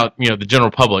auto. Yeah. Now, the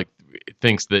general public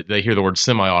thinks that they hear the word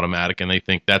semi-automatic and they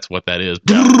think that's what that is.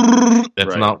 Yeah.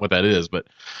 That's not what that is. But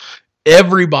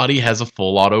everybody has a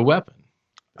full auto weapon.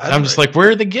 And I'm just like, where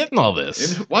are they getting all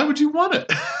this? And why would you want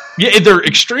it? Yeah, they're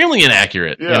extremely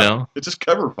inaccurate. Yeah. It's just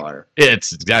cover fire.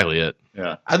 It's exactly it.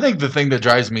 Yeah. I think the thing that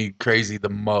drives me crazy the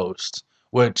most,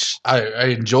 which I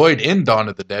enjoyed in Dawn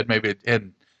of the Dead, maybe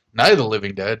in Night of the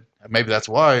Living Dead, maybe that's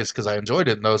why, is because I enjoyed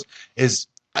it in those, is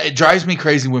it drives me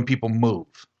crazy when people move.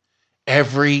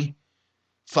 Every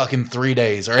fucking 3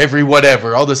 days or every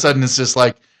whatever. All of a sudden it's just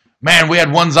like, man, we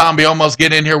had one zombie almost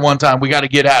get in here one time. We got to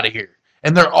get out of here.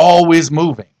 And they're always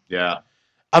moving. Yeah.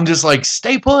 I'm just like,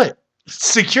 stay put.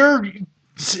 Secure.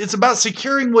 It's about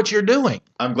securing what you're doing.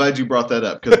 I'm glad you brought that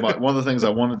up because one of the things I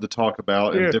wanted to talk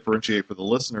about and differentiate for the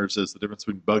listeners is the difference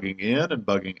between bugging in and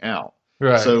bugging out.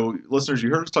 Right. So, listeners,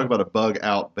 you heard us talk about a bug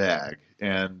out bag,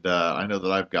 and I know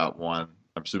that I've got one.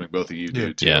 I'm assuming both of you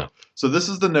do too. Yeah. So this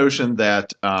is the notion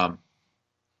that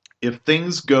if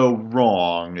things go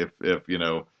wrong, if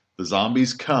the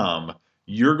zombies come,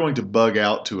 you're going to bug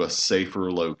out to a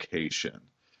safer location,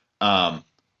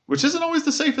 which isn't always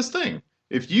the safest thing.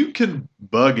 If you can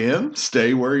bug in,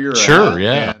 stay where you're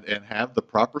at, and have the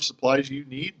proper supplies you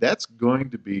need, that's going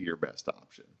to be your best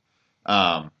option.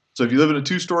 So if you live in a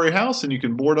 2-story house and you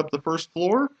can board up the first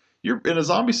floor, you're in a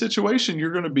zombie situation.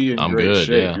 You're going to be in great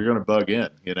shape. Yeah. You're going to bug in.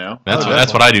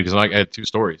 That's what I do because I have 2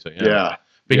 stories. So yeah.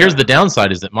 But here's the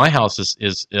downside: is that my house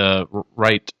is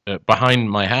right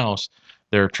behind my house.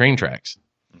 There are train tracks.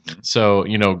 Mm-hmm. So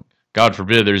God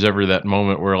forbid, there's ever that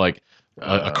moment where like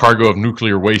a cargo of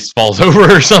nuclear waste falls over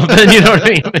or something. You know what I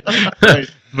mean? Right.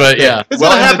 But yeah, it's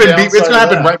gonna happen. It's gonna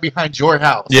happen right behind your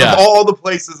house. Yeah, of all the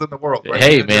places in the world. Right,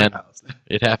 hey man,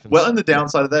 it happens. Well, and the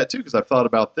downside of that too, because I've thought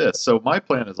about this. So my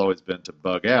plan has always been to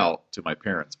bug out to my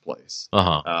parents' place.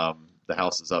 The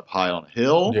house is up high on a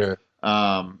hill. Yeah.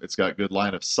 It's got good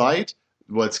line of sight.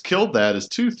 What's killed that is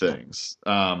 2 things.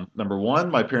 Number one,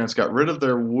 my parents got rid of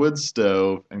their wood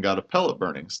stove and got a pellet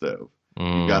burning stove.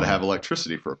 You got to have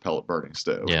electricity for a pellet burning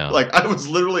stove. Yeah. Like, I was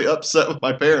literally upset with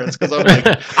my parents because I'm like,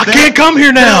 I can't come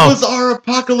here now. That was our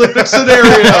apocalyptic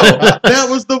scenario. That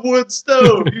was the wood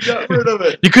stove. You got rid of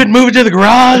it. You couldn't move it to the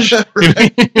garage.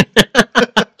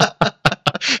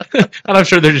 And I'm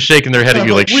sure they're just shaking their head at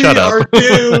you like, shut up. We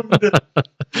are doomed.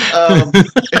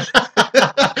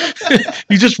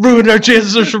 You just ruined our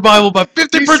chances of survival by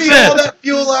 50%. You see all that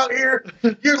fuel out here?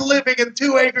 You're living in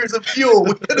 2 acres of fuel.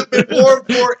 We could have been warm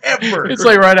forever. It's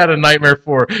like right out of Nightmare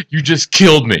 4. You just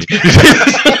killed me. You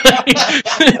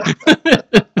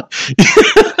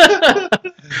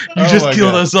just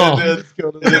killed us all. And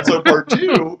then so part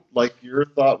 2, like your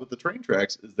thought with the train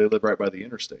tracks, is they live right by the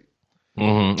interstate.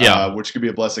 Mm-hmm. Yeah, which could be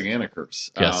a blessing and a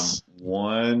curse. Yes.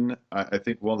 I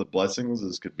think one of the blessings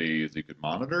is you could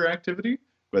monitor activity,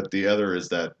 but the other is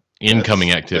that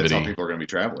incoming activity. That's how people are going to be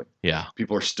traveling. Yeah,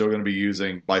 people are still going to be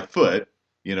using by foot,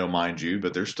 mind you,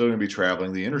 but they're still going to be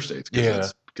traveling the interstates because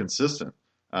it's consistent.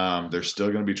 They're still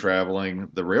going to be traveling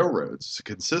the railroads. It's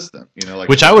consistent,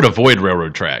 which I would avoid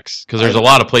railroad tracks because there's a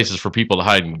lot of places for people to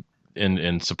hide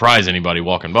and surprise anybody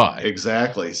walking by.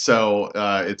 Exactly. So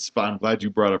I'm glad you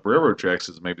brought up railroad tracks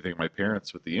because it made me think of my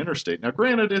parents with the interstate. Now,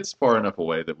 granted, it's far enough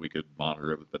away that we could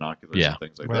monitor it with binoculars and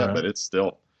things like that, but it's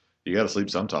still, you got to sleep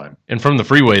sometime. And from the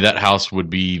freeway, that house would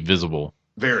be visible.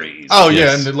 Very easy. Oh,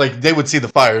 yes. Yeah, and like they would see the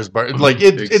fires burn. Like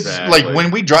it's like when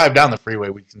we drive down the freeway,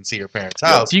 we can see your parents'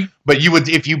 house. But you would,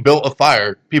 if you built a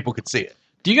fire, people could see it.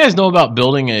 Do you guys know about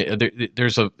building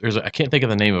there's a I can't think of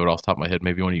the name of it off the top of my head.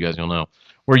 Maybe one of you guys will know.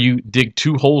 Where you dig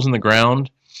 2 holes in the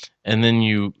ground, and then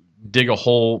you dig a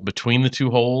hole between the 2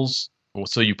 holes,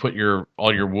 so you put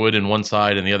all your wood in one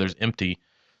side and the other's empty,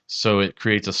 so it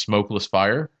creates a smokeless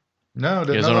fire. No,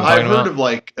 I've heard of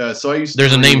like. So I used.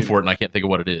 There's a name for it, and I can't think of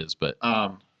what it is, but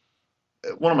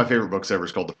one of my favorite books ever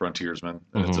is called The Frontiersman,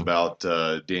 and it's about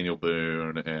Daniel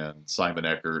Boone and Simon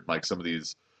Eckert, like some of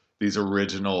these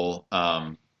original.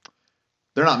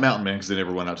 They're not mountain men because they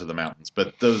never went out to the mountains,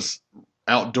 but those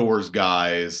outdoors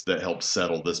guys that helped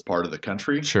settle this part of the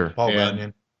country. Sure. Paul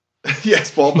Bunyan.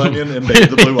 Yes, Paul Bunyan and Babe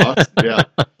the Blue Ox. Yeah.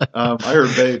 I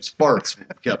heard Babe's farts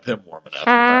kept him warm enough.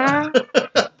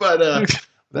 But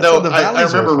I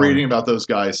remember reading about those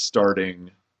guys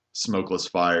starting smokeless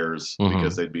fires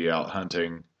because they'd be out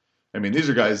hunting. I mean, these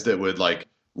are guys that would like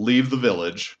leave the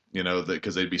village,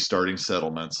 because they'd be starting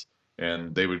settlements,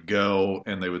 and they would go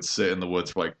and they would sit in the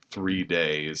woods for like 3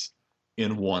 days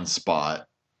in one spot,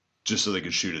 just so they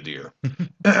could shoot a deer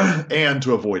and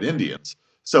to avoid Indians.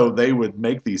 So they would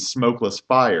make these smokeless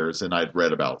fires, and I'd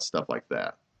read about stuff like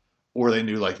that. Or they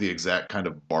knew like the exact kind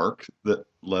of bark that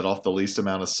let off the least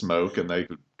amount of smoke, and they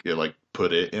could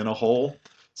put it in a hole.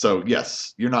 So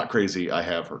yes, you're not crazy. I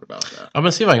have heard about that. I'm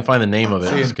gonna see if I can find the name of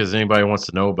it because anybody wants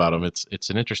to know about them. It's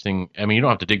an interesting. I mean, you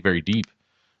don't have to dig very deep,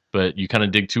 but you kind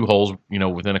of dig 2 holes,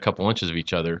 within a couple inches of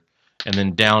each other, and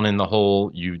then down in the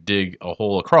hole you dig a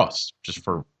hole across just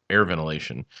for air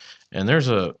ventilation. And there's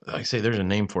a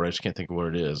name for it. I just can't think of what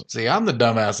it is. See, I'm the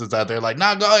dumbass that's out there like,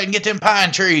 nah, go ahead and get them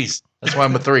pine trees. That's why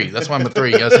I'm a 3. That's why I'm a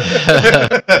 3.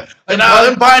 Yes. And now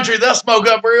them pine trees, they'll smoke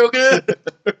up real good.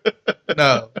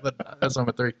 No, but that's why I'm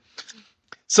a 3.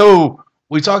 So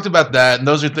we talked about that, and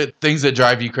those are the things that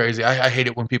drive you crazy. I hate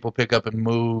it when people pick up and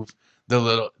move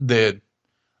the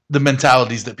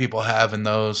mentalities that people have in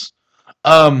those.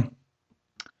 How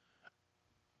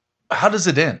does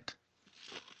it end?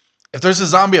 If there's a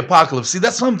zombie apocalypse, see,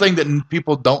 that's something that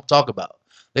people don't talk about.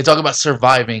 They talk about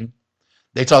surviving.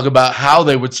 They talk about how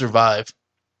they would survive.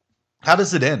 How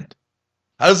does it end?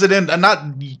 How does it end? And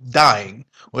not dying.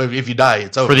 Well, if you die,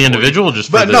 it's over. For the individual, or just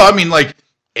but for no, I mean, like,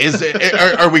 is it?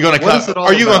 Are we going to come?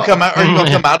 Are you going to come out? Are you going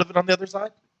to come out of it on the other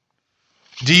side?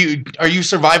 Are you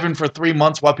surviving for 3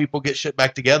 months while people get shit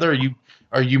back together?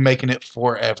 Are you making it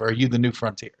forever? Are you the new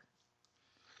frontier?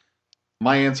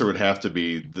 My answer would have to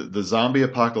be the zombie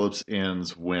apocalypse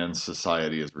ends when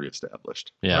society is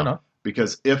reestablished. Yeah. I don't know.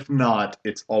 Because if not,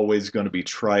 it's always going to be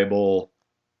tribal,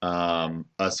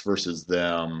 us versus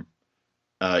them.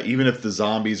 Even if the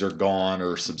zombies are gone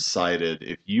or subsided,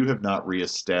 if you have not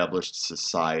reestablished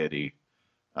society,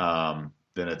 then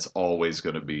it's always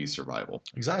going to be survival.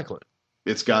 Exactly.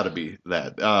 It's got to be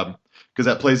that. Because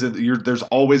that plays in, there's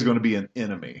always going to be an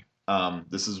enemy.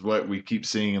 This is what we keep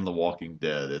seeing in The Walking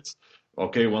Dead. It's,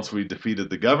 okay, once we defeated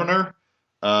the governor,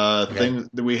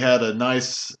 we had a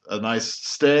nice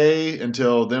stay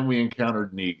until then we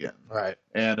encountered Negan. Right.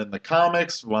 And in the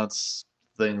comics, once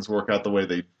things work out the way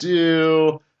they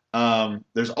do,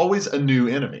 there's always a new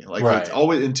enemy. Like right. It's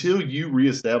always until you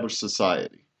reestablish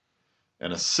society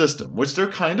and a system, which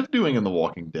they're kind of doing in The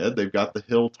Walking Dead. They've got the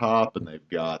hilltop and they've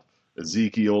got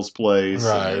Ezekiel's place,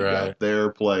 right, and they've right. got their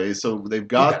place. So they've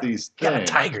got these things. Got a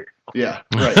tiger. Yeah,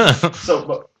 right.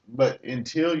 So, but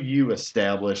until you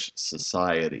establish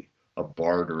society, a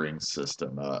bartering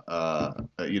system,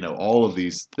 all of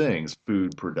these things,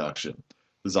 food production,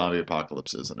 the zombie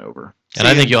apocalypse isn't over. And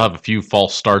I think you'll have a few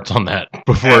false starts on that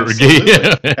before Absolutely.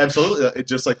 it Absolutely. It's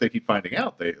just like they keep finding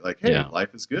out. They like, hey, Yeah.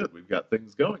 life is good. We've got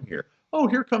things going here. Oh,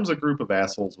 here comes a group of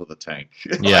assholes with a tank.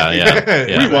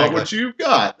 Yeah. We want what you've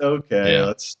got. Okay, Yeah.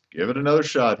 let's give it another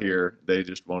shot here. They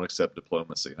just won't accept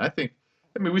diplomacy.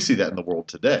 And we see that in the world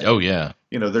today. Oh, yeah.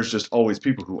 There's just always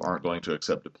people who aren't going to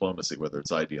accept diplomacy, whether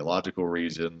it's ideological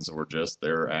reasons or just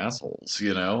they're assholes,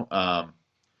 No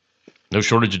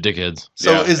shortage of dickheads.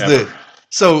 So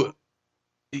ever.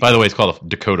 By the way, it's called a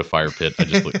Dakota Fire Pit.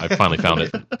 I finally found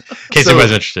it. In case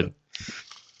anybody's interested.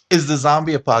 Is the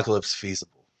zombie apocalypse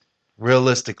feasible?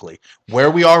 Realistically,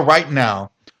 where we are right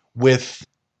now, with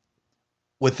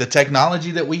the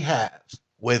technology that we have,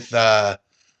 with the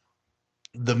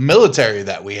military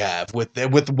that we have,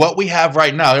 with what we have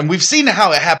right now, and we've seen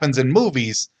how it happens in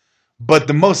movies, but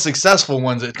the most successful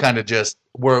ones, it kind of just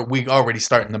we already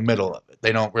start in the middle of it.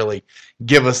 They don't really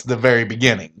give us the very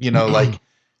beginning, like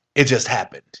it just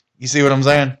happened. You see what I'm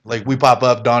saying? Like we pop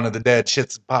up Dawn of the Dead,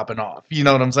 shit's popping off. You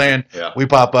know what I'm saying? Yeah. We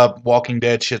pop up Walking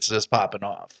Dead, shit's just popping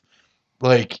off.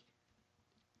 Like,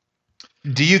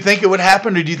 do you think it would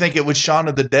happen, or do you think it was Shaun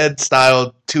of the Dead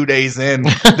style? 2 days in,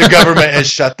 the government has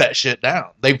shut that shit down.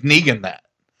 They've Negan that,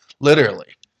 literally.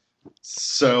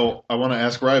 So I want to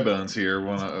ask Rybones here.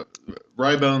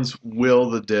 Rybones,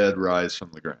 will the dead rise from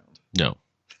the ground? No.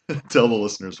 Tell the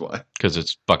listeners why. Because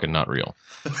it's fucking not real.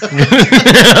 No.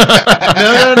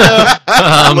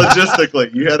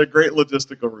 Logistically, you had a great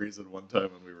logistical reason one time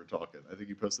when we were talking. I think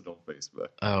you posted on Facebook.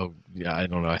 Oh, yeah, I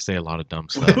don't know. I say a lot of dumb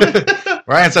stuff.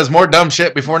 Ryan says more dumb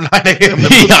shit before 9 a.m.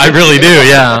 Yeah, I really do,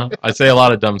 yeah. I say a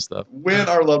lot of dumb stuff. When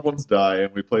our loved ones die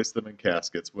and we place them in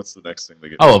caskets, what's the next thing they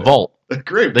get? Oh, a vault. A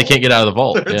great They vault. can't get out of the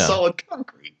vault. They're in Yeah. solid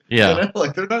concrete. Yeah.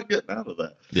 Like they're not getting out of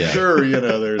that. Yeah. Sure,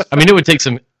 there's... I mean, it would take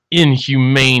some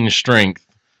inhumane strength.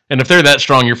 And if they're that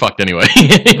strong, you're fucked anyway.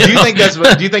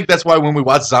 Do you think that's why when we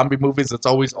watch zombie movies, it's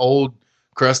always old,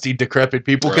 crusty, decrepit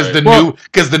people because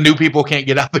the new people can't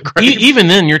get out the grave? Even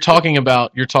then, you're talking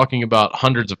about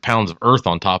hundreds of pounds of earth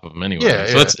on top of them anyway. Yeah,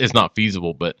 so yeah. it's not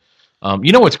feasible. But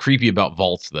you know what's creepy about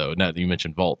vaults, though? Now that you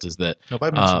mentioned vaults, is that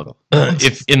Nobody mentioned vaults.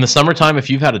 if in the summertime, if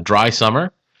you've had a dry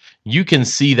summer, you can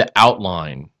see the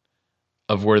outline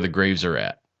of where the graves are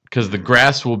at because the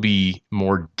grass will be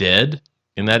more dead.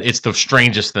 In that, it's the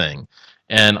strangest thing,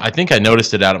 and I think I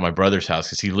noticed it out at my brother's house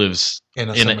because he lives in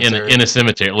a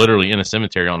cemetery, literally in a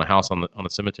cemetery, on a house on a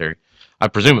cemetery. I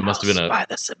presume it must have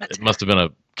been a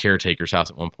caretaker's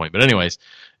house at one point. But anyways,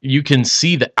 you can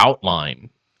see the outline.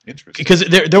 Interesting. Because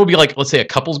there will be like, let's say, a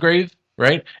couple's grave,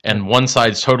 right? And one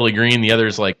side's totally green, the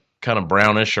other's like kind of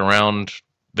brownish around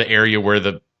the area where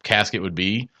the casket would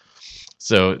be.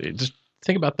 So just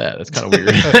think about that. That's kind of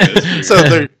weird.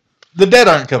 So the dead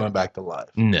aren't coming back to life.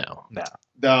 No.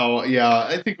 No, yeah.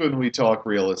 I think when we talk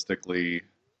realistically,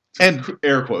 and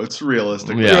air quotes,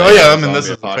 realistically. Yeah. Oh, yeah. I mean, this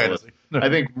is fantasy. I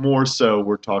think more so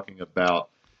we're talking about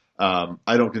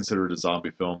I don't consider it a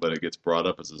zombie film, but it gets brought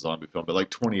up as a zombie film. But like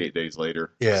 28 Days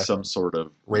Later, some sort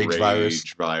of Rage virus,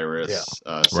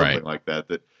 something like that.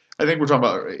 That I think we're talking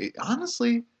about.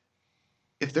 Honestly,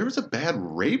 if there was a bad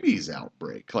rabies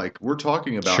outbreak, like we're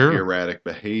talking about erratic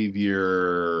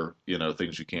behavior,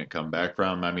 things you can't come back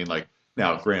from. I mean, like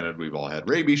now, granted, we've all had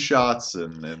rabies shots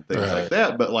and things like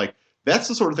that, but like that's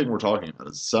the sort of thing we're talking about.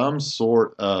 It's some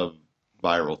sort of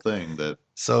viral thing that.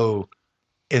 So,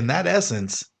 in that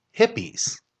essence,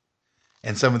 hippies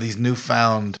and some of these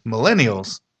newfound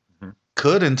millennials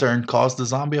could in turn cause the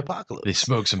zombie apocalypse. They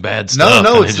smoke some bad stuff.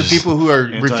 No, it's the people who are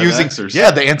refusing.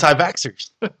 Yeah, the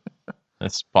anti-vaxxers.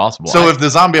 That's possible. So if the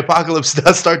zombie apocalypse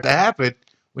does start to happen,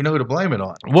 we know who to blame it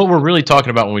on. What we're really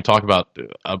talking about when we talk about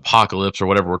apocalypse or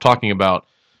whatever, we're talking about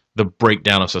the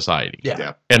breakdown of society.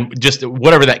 Yeah. And just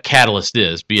whatever that catalyst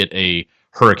is, be it a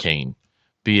hurricane,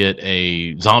 be it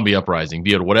a zombie uprising,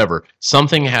 be it whatever,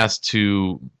 something has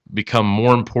to become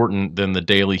more important than the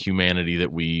daily humanity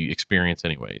that we experience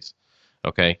anyways.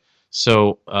 Okay?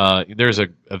 So there's a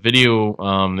video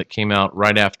that came out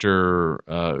right after,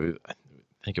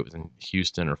 I think it was in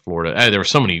Houston or Florida. There were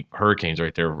so many hurricanes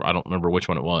right there. I don't remember which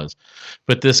one it was.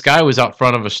 But this guy was out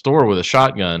front of a store with a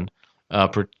shotgun,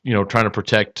 trying to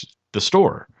protect the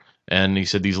store. And he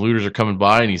said, these looters are coming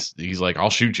by, and he's like, I'll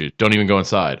shoot you. Don't even go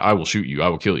inside. I will shoot you. I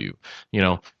will kill you.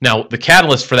 Now the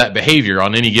catalyst for that behavior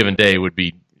on any given day would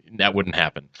be that wouldn't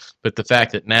happen. But the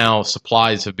fact that now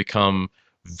supplies have become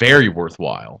very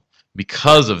worthwhile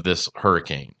because of this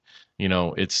hurricane,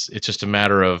 it's just a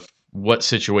matter of what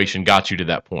situation got you to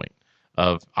that point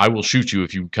of I will shoot you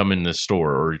if you come in this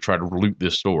store or you try to loot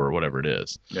this store or whatever it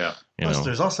is. Yeah. Plus,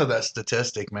 there's also that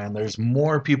statistic, man. There's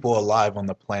more people alive on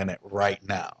the planet right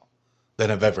now than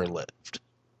have ever lived,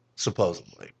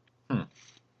 supposedly.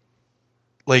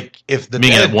 Like if the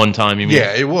being at one time, you mean?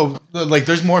 Yeah, like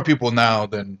there's more people now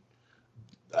than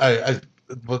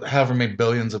however many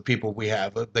billions of people we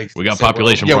have. We got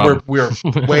population problem. We're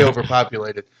way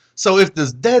overpopulated. So if the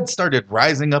dead started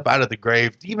rising up out of the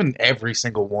grave, even every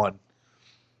single one,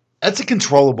 that's a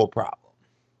controllable problem.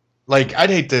 Like I'd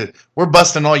hate to, we're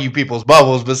busting all you people's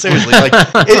bubbles, but seriously, like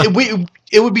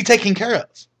it would be taken care of.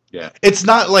 Yeah, it's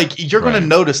not like you're going to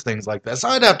notice things like that. So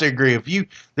I'd have to agree.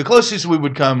 The closest we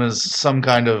would come is some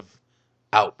kind of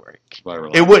outbreak.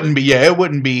 It wouldn't be. Yeah, it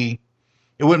wouldn't be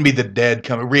the dead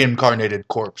reincarnated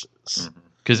corpses.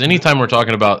 Because anytime we're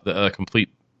talking about a complete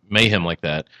mayhem like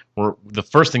that, the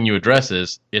first thing you address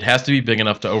is it has to be big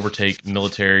enough to overtake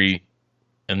military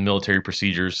and military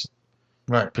procedures,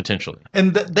 right? Potentially.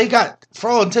 And they got, for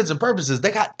all intents and purposes,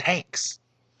 they got tanks.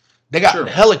 They got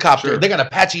helicopters. They got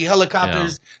Apache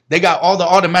helicopters. Yeah. They got all the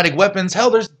automatic weapons. Hell,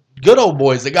 there's good old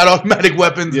boys that got automatic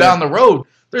weapons down the road.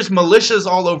 There's militias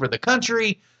all over the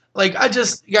country. Like, I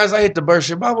hate to burst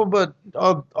your bubble, but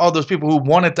all those people who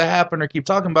want it to happen or keep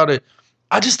talking about it,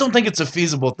 I just don't think it's a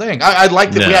feasible thing. I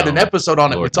like that we had an episode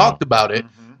on it. We talked about it.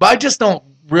 But I just don't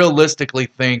realistically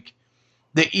think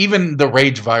that even the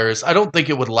rage virus, I don't think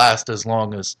it would last as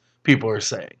long as people are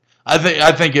saying.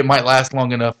 I think it might last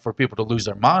long enough for people to lose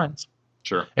their minds.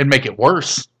 Sure. And make it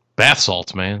worse. Bath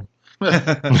salts, man.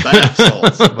 Bath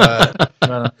salts. But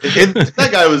that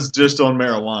guy was just on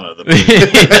marijuana.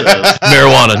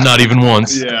 Marijuana, not even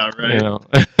once. Yeah, right.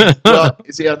 Well,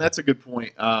 see, and that's a good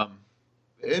point.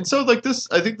 And so, like this,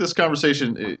 I think this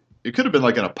conversation, it could have been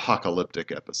like an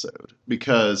apocalyptic episode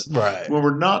because when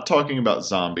we're not talking about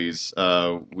zombies,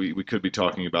 we could be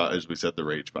talking about, as we said, the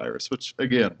rage virus, which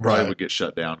again probably would get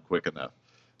shut down quick enough.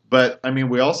 But I mean,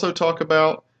 we also talk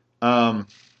about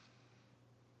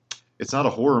it's not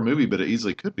a horror movie, but it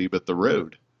easily could be. But The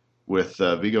Road with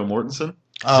Viggo Mortensen. Is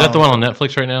that the one on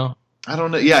Netflix right now? I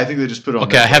don't know. Yeah, I think they just put it on.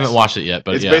 Okay, Netflix. I haven't watched it yet,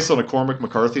 but it's based on a Cormac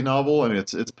McCarthy novel, and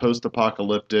it's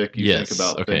post-apocalyptic. You think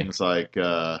about things like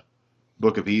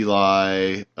Book of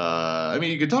Eli. I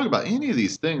mean, you could talk about any of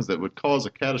these things that would cause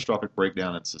a catastrophic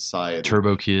breakdown in society.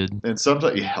 Turbo Kid. And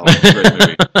sometimes,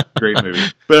 great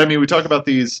movie. But I mean, we talk about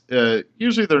these.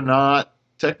 Usually, they're not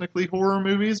technically horror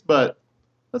movies, but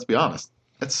let's be honest.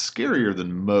 That's scarier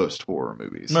than most horror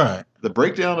movies. Right. The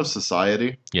breakdown of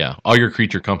society. Yeah. All your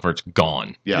creature comfort's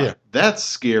gone. Yeah. That's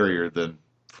scarier than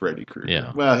Freddy Krueger.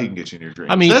 Yeah. Well, he can get you in your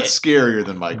dreams. I mean, that's scarier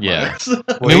than Mike Myers. Well,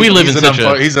 I mean, we live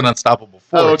in he's an unstoppable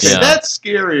force. Oh, okay. Yeah. That's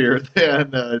scarier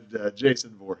than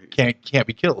Jason Voorhees. Can't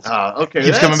be killed. Okay.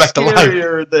 He's coming back to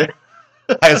life. Than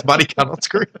highest body count on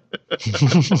screen.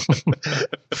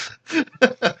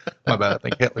 My bad. I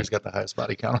think Hitler's got the highest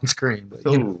body count on screen. But,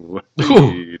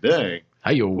 dang.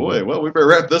 Hi-yo. Boy, well, we better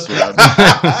wrap this one up.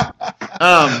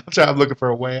 I'm looking for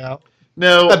a way out.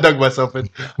 No. I dug myself in.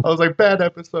 I was like, bad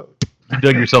episode. You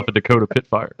dug yourself a Dakota pit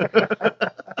fire.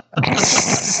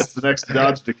 That's the next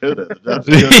Dodge Dakota. The Dodge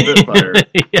Dakota Spitfire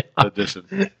edition.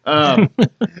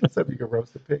 So you can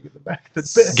roast the pig in the back of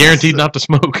the bed. Guaranteed not to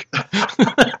smoke.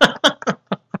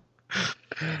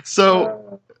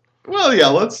 So, well, yeah.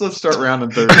 Let's start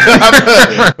rounding third.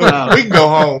 We can go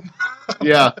home.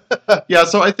 Yeah.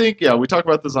 So I think we talk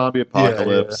about the zombie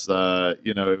apocalypse. It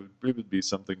would be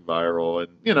something viral,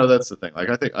 and that's the thing. Like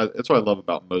I think that's what I love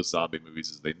about most zombie movies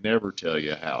is they never tell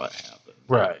you how it happened.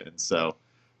 Right. And so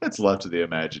it's left to the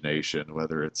imagination,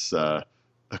 whether it's a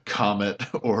comet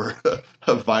or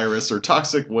a virus or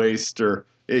toxic waste or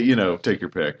take your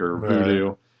pick or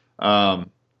voodoo.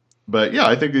 But yeah,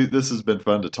 I think this has been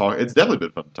fun to talk. It's definitely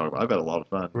been fun to talk about. I've had a lot of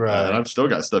fun. Right. And I've still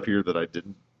got stuff here that I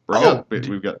didn't bring up.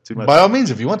 We've got too much. By all means,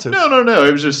 if you want to. No.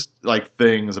 It was just like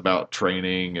things about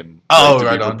training and to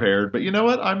be prepared. But you know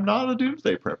what? I'm not a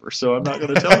doomsday prepper, so I'm not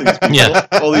going to tell these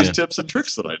people all these tips and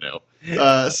tricks that I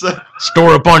know. So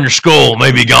store up on your skull,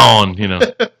 may be gone.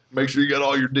 Make sure you got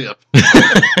all your dip.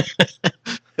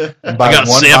 I got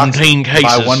 17 cases.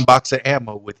 Buy one box of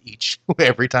ammo with each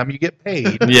every time you get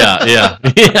paid. Yeah.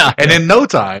 And in no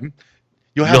time,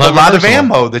 you'll have a lot of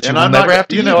ammo that you will never have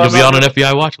to use. You'll be on an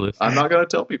FBI watch list. I'm not going to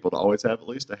tell people to always have at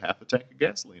least a half a tank of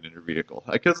gasoline in your vehicle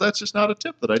because that's just not a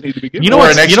tip that I need to be giving.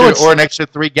 Or an extra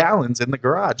 3 gallons in the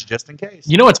garage just in case.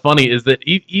 You know what's funny is that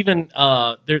even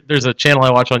there's a channel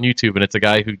I watch on YouTube and it's a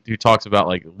guy who talks about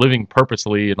like living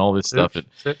purposely and all this stuff.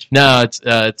 No,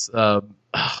 it's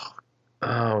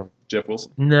Jeff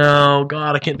Wilson. No,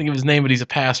 God, I can't think of his name, but he's a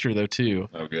pastor though too.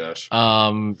 Oh gosh.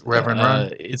 Reverend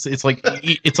Ron. It's like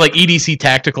EDC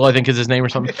Tactical, I think is his name or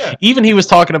something. Yeah. Even he was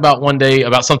talking about one day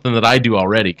about something that I do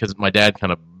already because my dad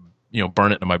kind of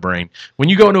burned it into my brain. When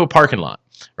you go into a parking lot,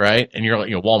 right, and you're like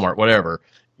Walmart, whatever,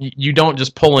 you don't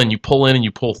just pull in. You pull in and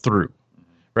you pull through,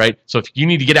 right? So if you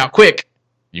need to get out quick,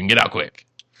 you can get out quick.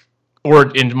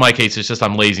 Or in my case, it's just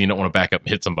I'm lazy and don't want to back up and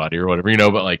hit somebody or whatever,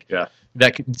 but like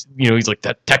that, he's like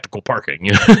that tactical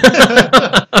parking.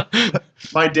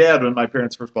 My dad, when my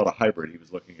parents first bought a hybrid, he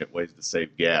was looking at ways to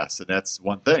save gas, and that's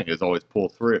one thing is always pull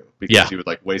through because he would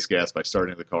like waste gas by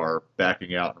starting the car,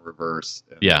 backing out in reverse.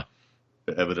 And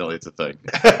evidently, it's a thing.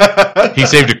 He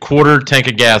saved a quarter tank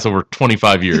of gas over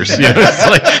 25 years. Man,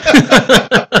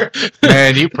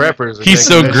 you preppers. He's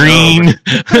so green.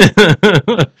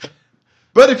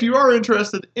 But if you are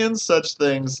interested in such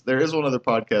things, there is one other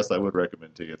podcast I would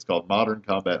recommend to you. It's called Modern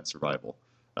Combat and Survival.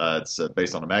 It's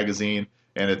based on a magazine,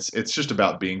 and it's just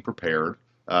about being prepared.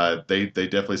 They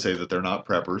definitely say that they're not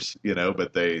preppers,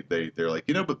 but they're like,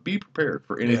 but be prepared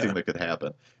for anything that could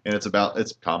happen. And it's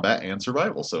combat and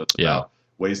survival, so it's about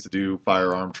ways to do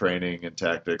firearm training and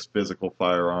tactics, physical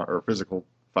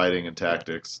fighting and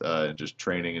tactics, and just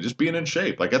training and just being in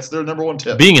shape. Like that's their number one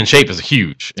tip. Being in shape is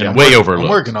huge and way overlooked. I'm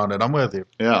working on it. I'm with you.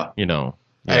 Yeah.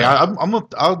 Hey,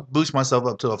 I'll boost myself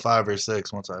up to a 5 or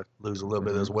 6 once I lose a little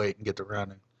bit of this weight and get to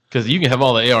running. Because you can have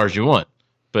all the ARs you want,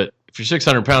 but if you're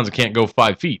 600 pounds and can't go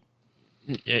 5 feet,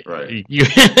 right? Like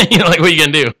what are you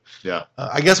gonna do? Yeah.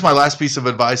 I guess my last piece of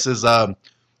advice is,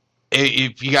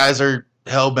 if you guys are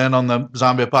hell bent on the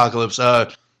zombie apocalypse,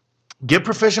 get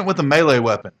proficient with a melee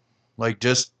weapon. Like,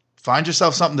 just find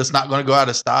yourself something that's not going to go out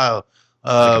of style.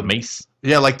 Like a mace?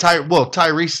 Yeah, like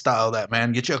Tyrese style that,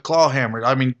 man. Get you a claw hammer.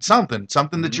 I mean, something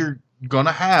that you're going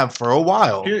to have for a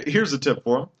while. Here's a tip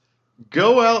for them.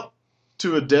 Go out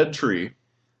to a dead tree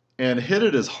and hit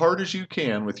it as hard as you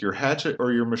can with your hatchet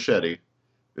or your machete,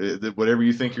 whatever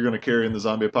you think you're going to carry in the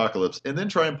zombie apocalypse, and then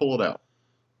try and pull it out.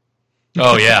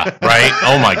 Oh, yeah, right?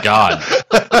 Oh, my God.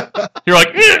 You're like,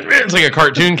 it's like a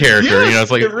cartoon character. Yes,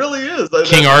 it's like it really is.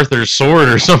 King Arthur's sword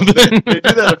or something. They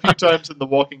do that a few times in the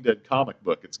Walking Dead comic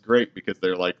book. It's great because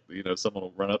they're like, someone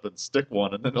will run up and stick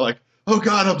one, and then they're like, oh,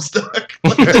 God, I'm stuck.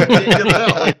 Like, I can't get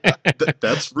out.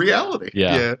 That's reality.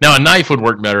 Yeah. Now, a knife would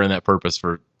work better in that purpose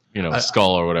for,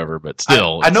 skull or whatever, but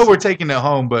still. I know we're taking it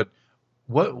home, but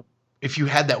what if you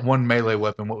had that one melee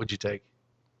weapon, what would you take?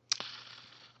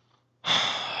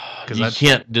 You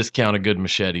can't discount a good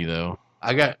machete, though.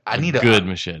 I need a good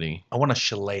machete. I want a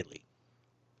shillelagh.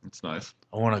 It's nice.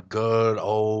 I want a good,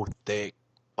 old, thick,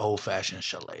 old-fashioned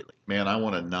shillelagh. Man, I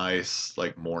want a nice,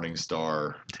 like,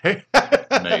 Morningstar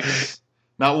mace.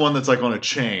 Not one that's, like, on a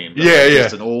chain. But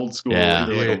just an old school,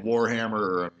 either like a Warhammer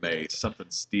or a mace. Something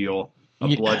steel.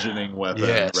 A bludgeoning weapon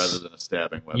rather than a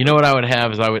stabbing weapon. You know what I would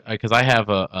have is because I have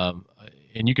a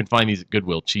and you can find these at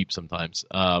Goodwill cheap sometimes.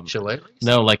 Shillelaghs?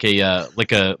 No, like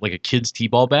a kid's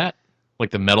t-ball bat,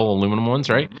 like the metal aluminum ones,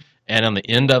 right? Mm-hmm. And on the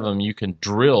end of them, you can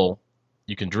drill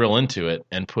into it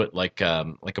and put like a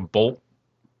bolt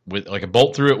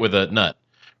through it with a nut,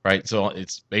 right? So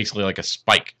it's basically like a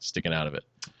spike sticking out of it.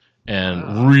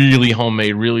 and really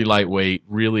homemade, really lightweight,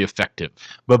 really effective.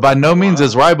 But by no means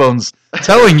is Rybones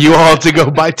telling you all to go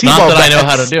buy T-ball Not that bats. I know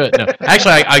how to do it. No.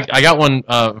 Actually, I got one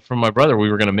from my brother. We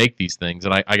were going to make these things,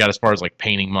 and I got as far as like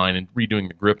painting mine and redoing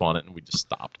the grip on it, and we just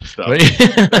stopped. Oh, man.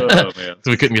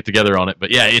 So we couldn't get together on it.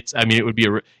 But yeah, it would be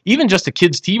even just a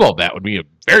kid's T-ball bat would be a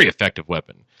very effective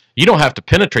weapon. You don't have to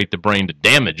penetrate the brain to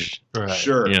damage. Right.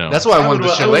 Sure. You know. That's why I wanted the I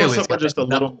would shillelagh. want something just a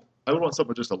little. I would want something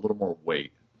with just a little more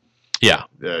weight. Yeah.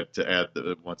 To add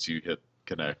once you hit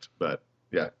connect. But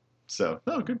yeah. So,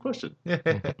 good question.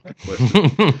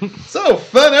 So,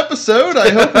 fun episode. I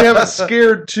hope we haven't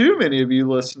scared too many of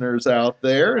you listeners out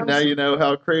there. And now you know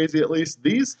how crazy at least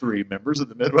these three members of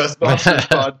the Midwest Monsters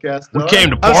podcast are. We came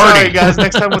to I'm party. sorry, guys.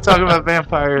 Next time we'll talk about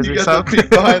vampires You or got to something. peek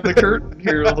behind the curtain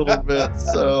here a little bit.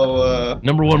 So,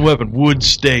 Number one weapon, wood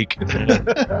stake.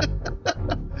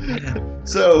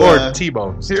 Or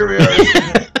T-bones. Here we are.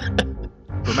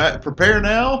 Prepare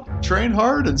now, train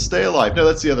hard, and stay alive. No,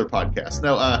 that's the other podcast.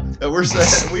 No, we're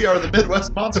saying we are the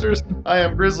Midwest Monsters. I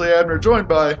am Grizzly Abner, joined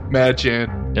by Matt Chan.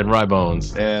 And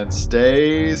Rybones. and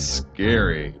stay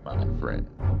scary, my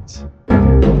friends.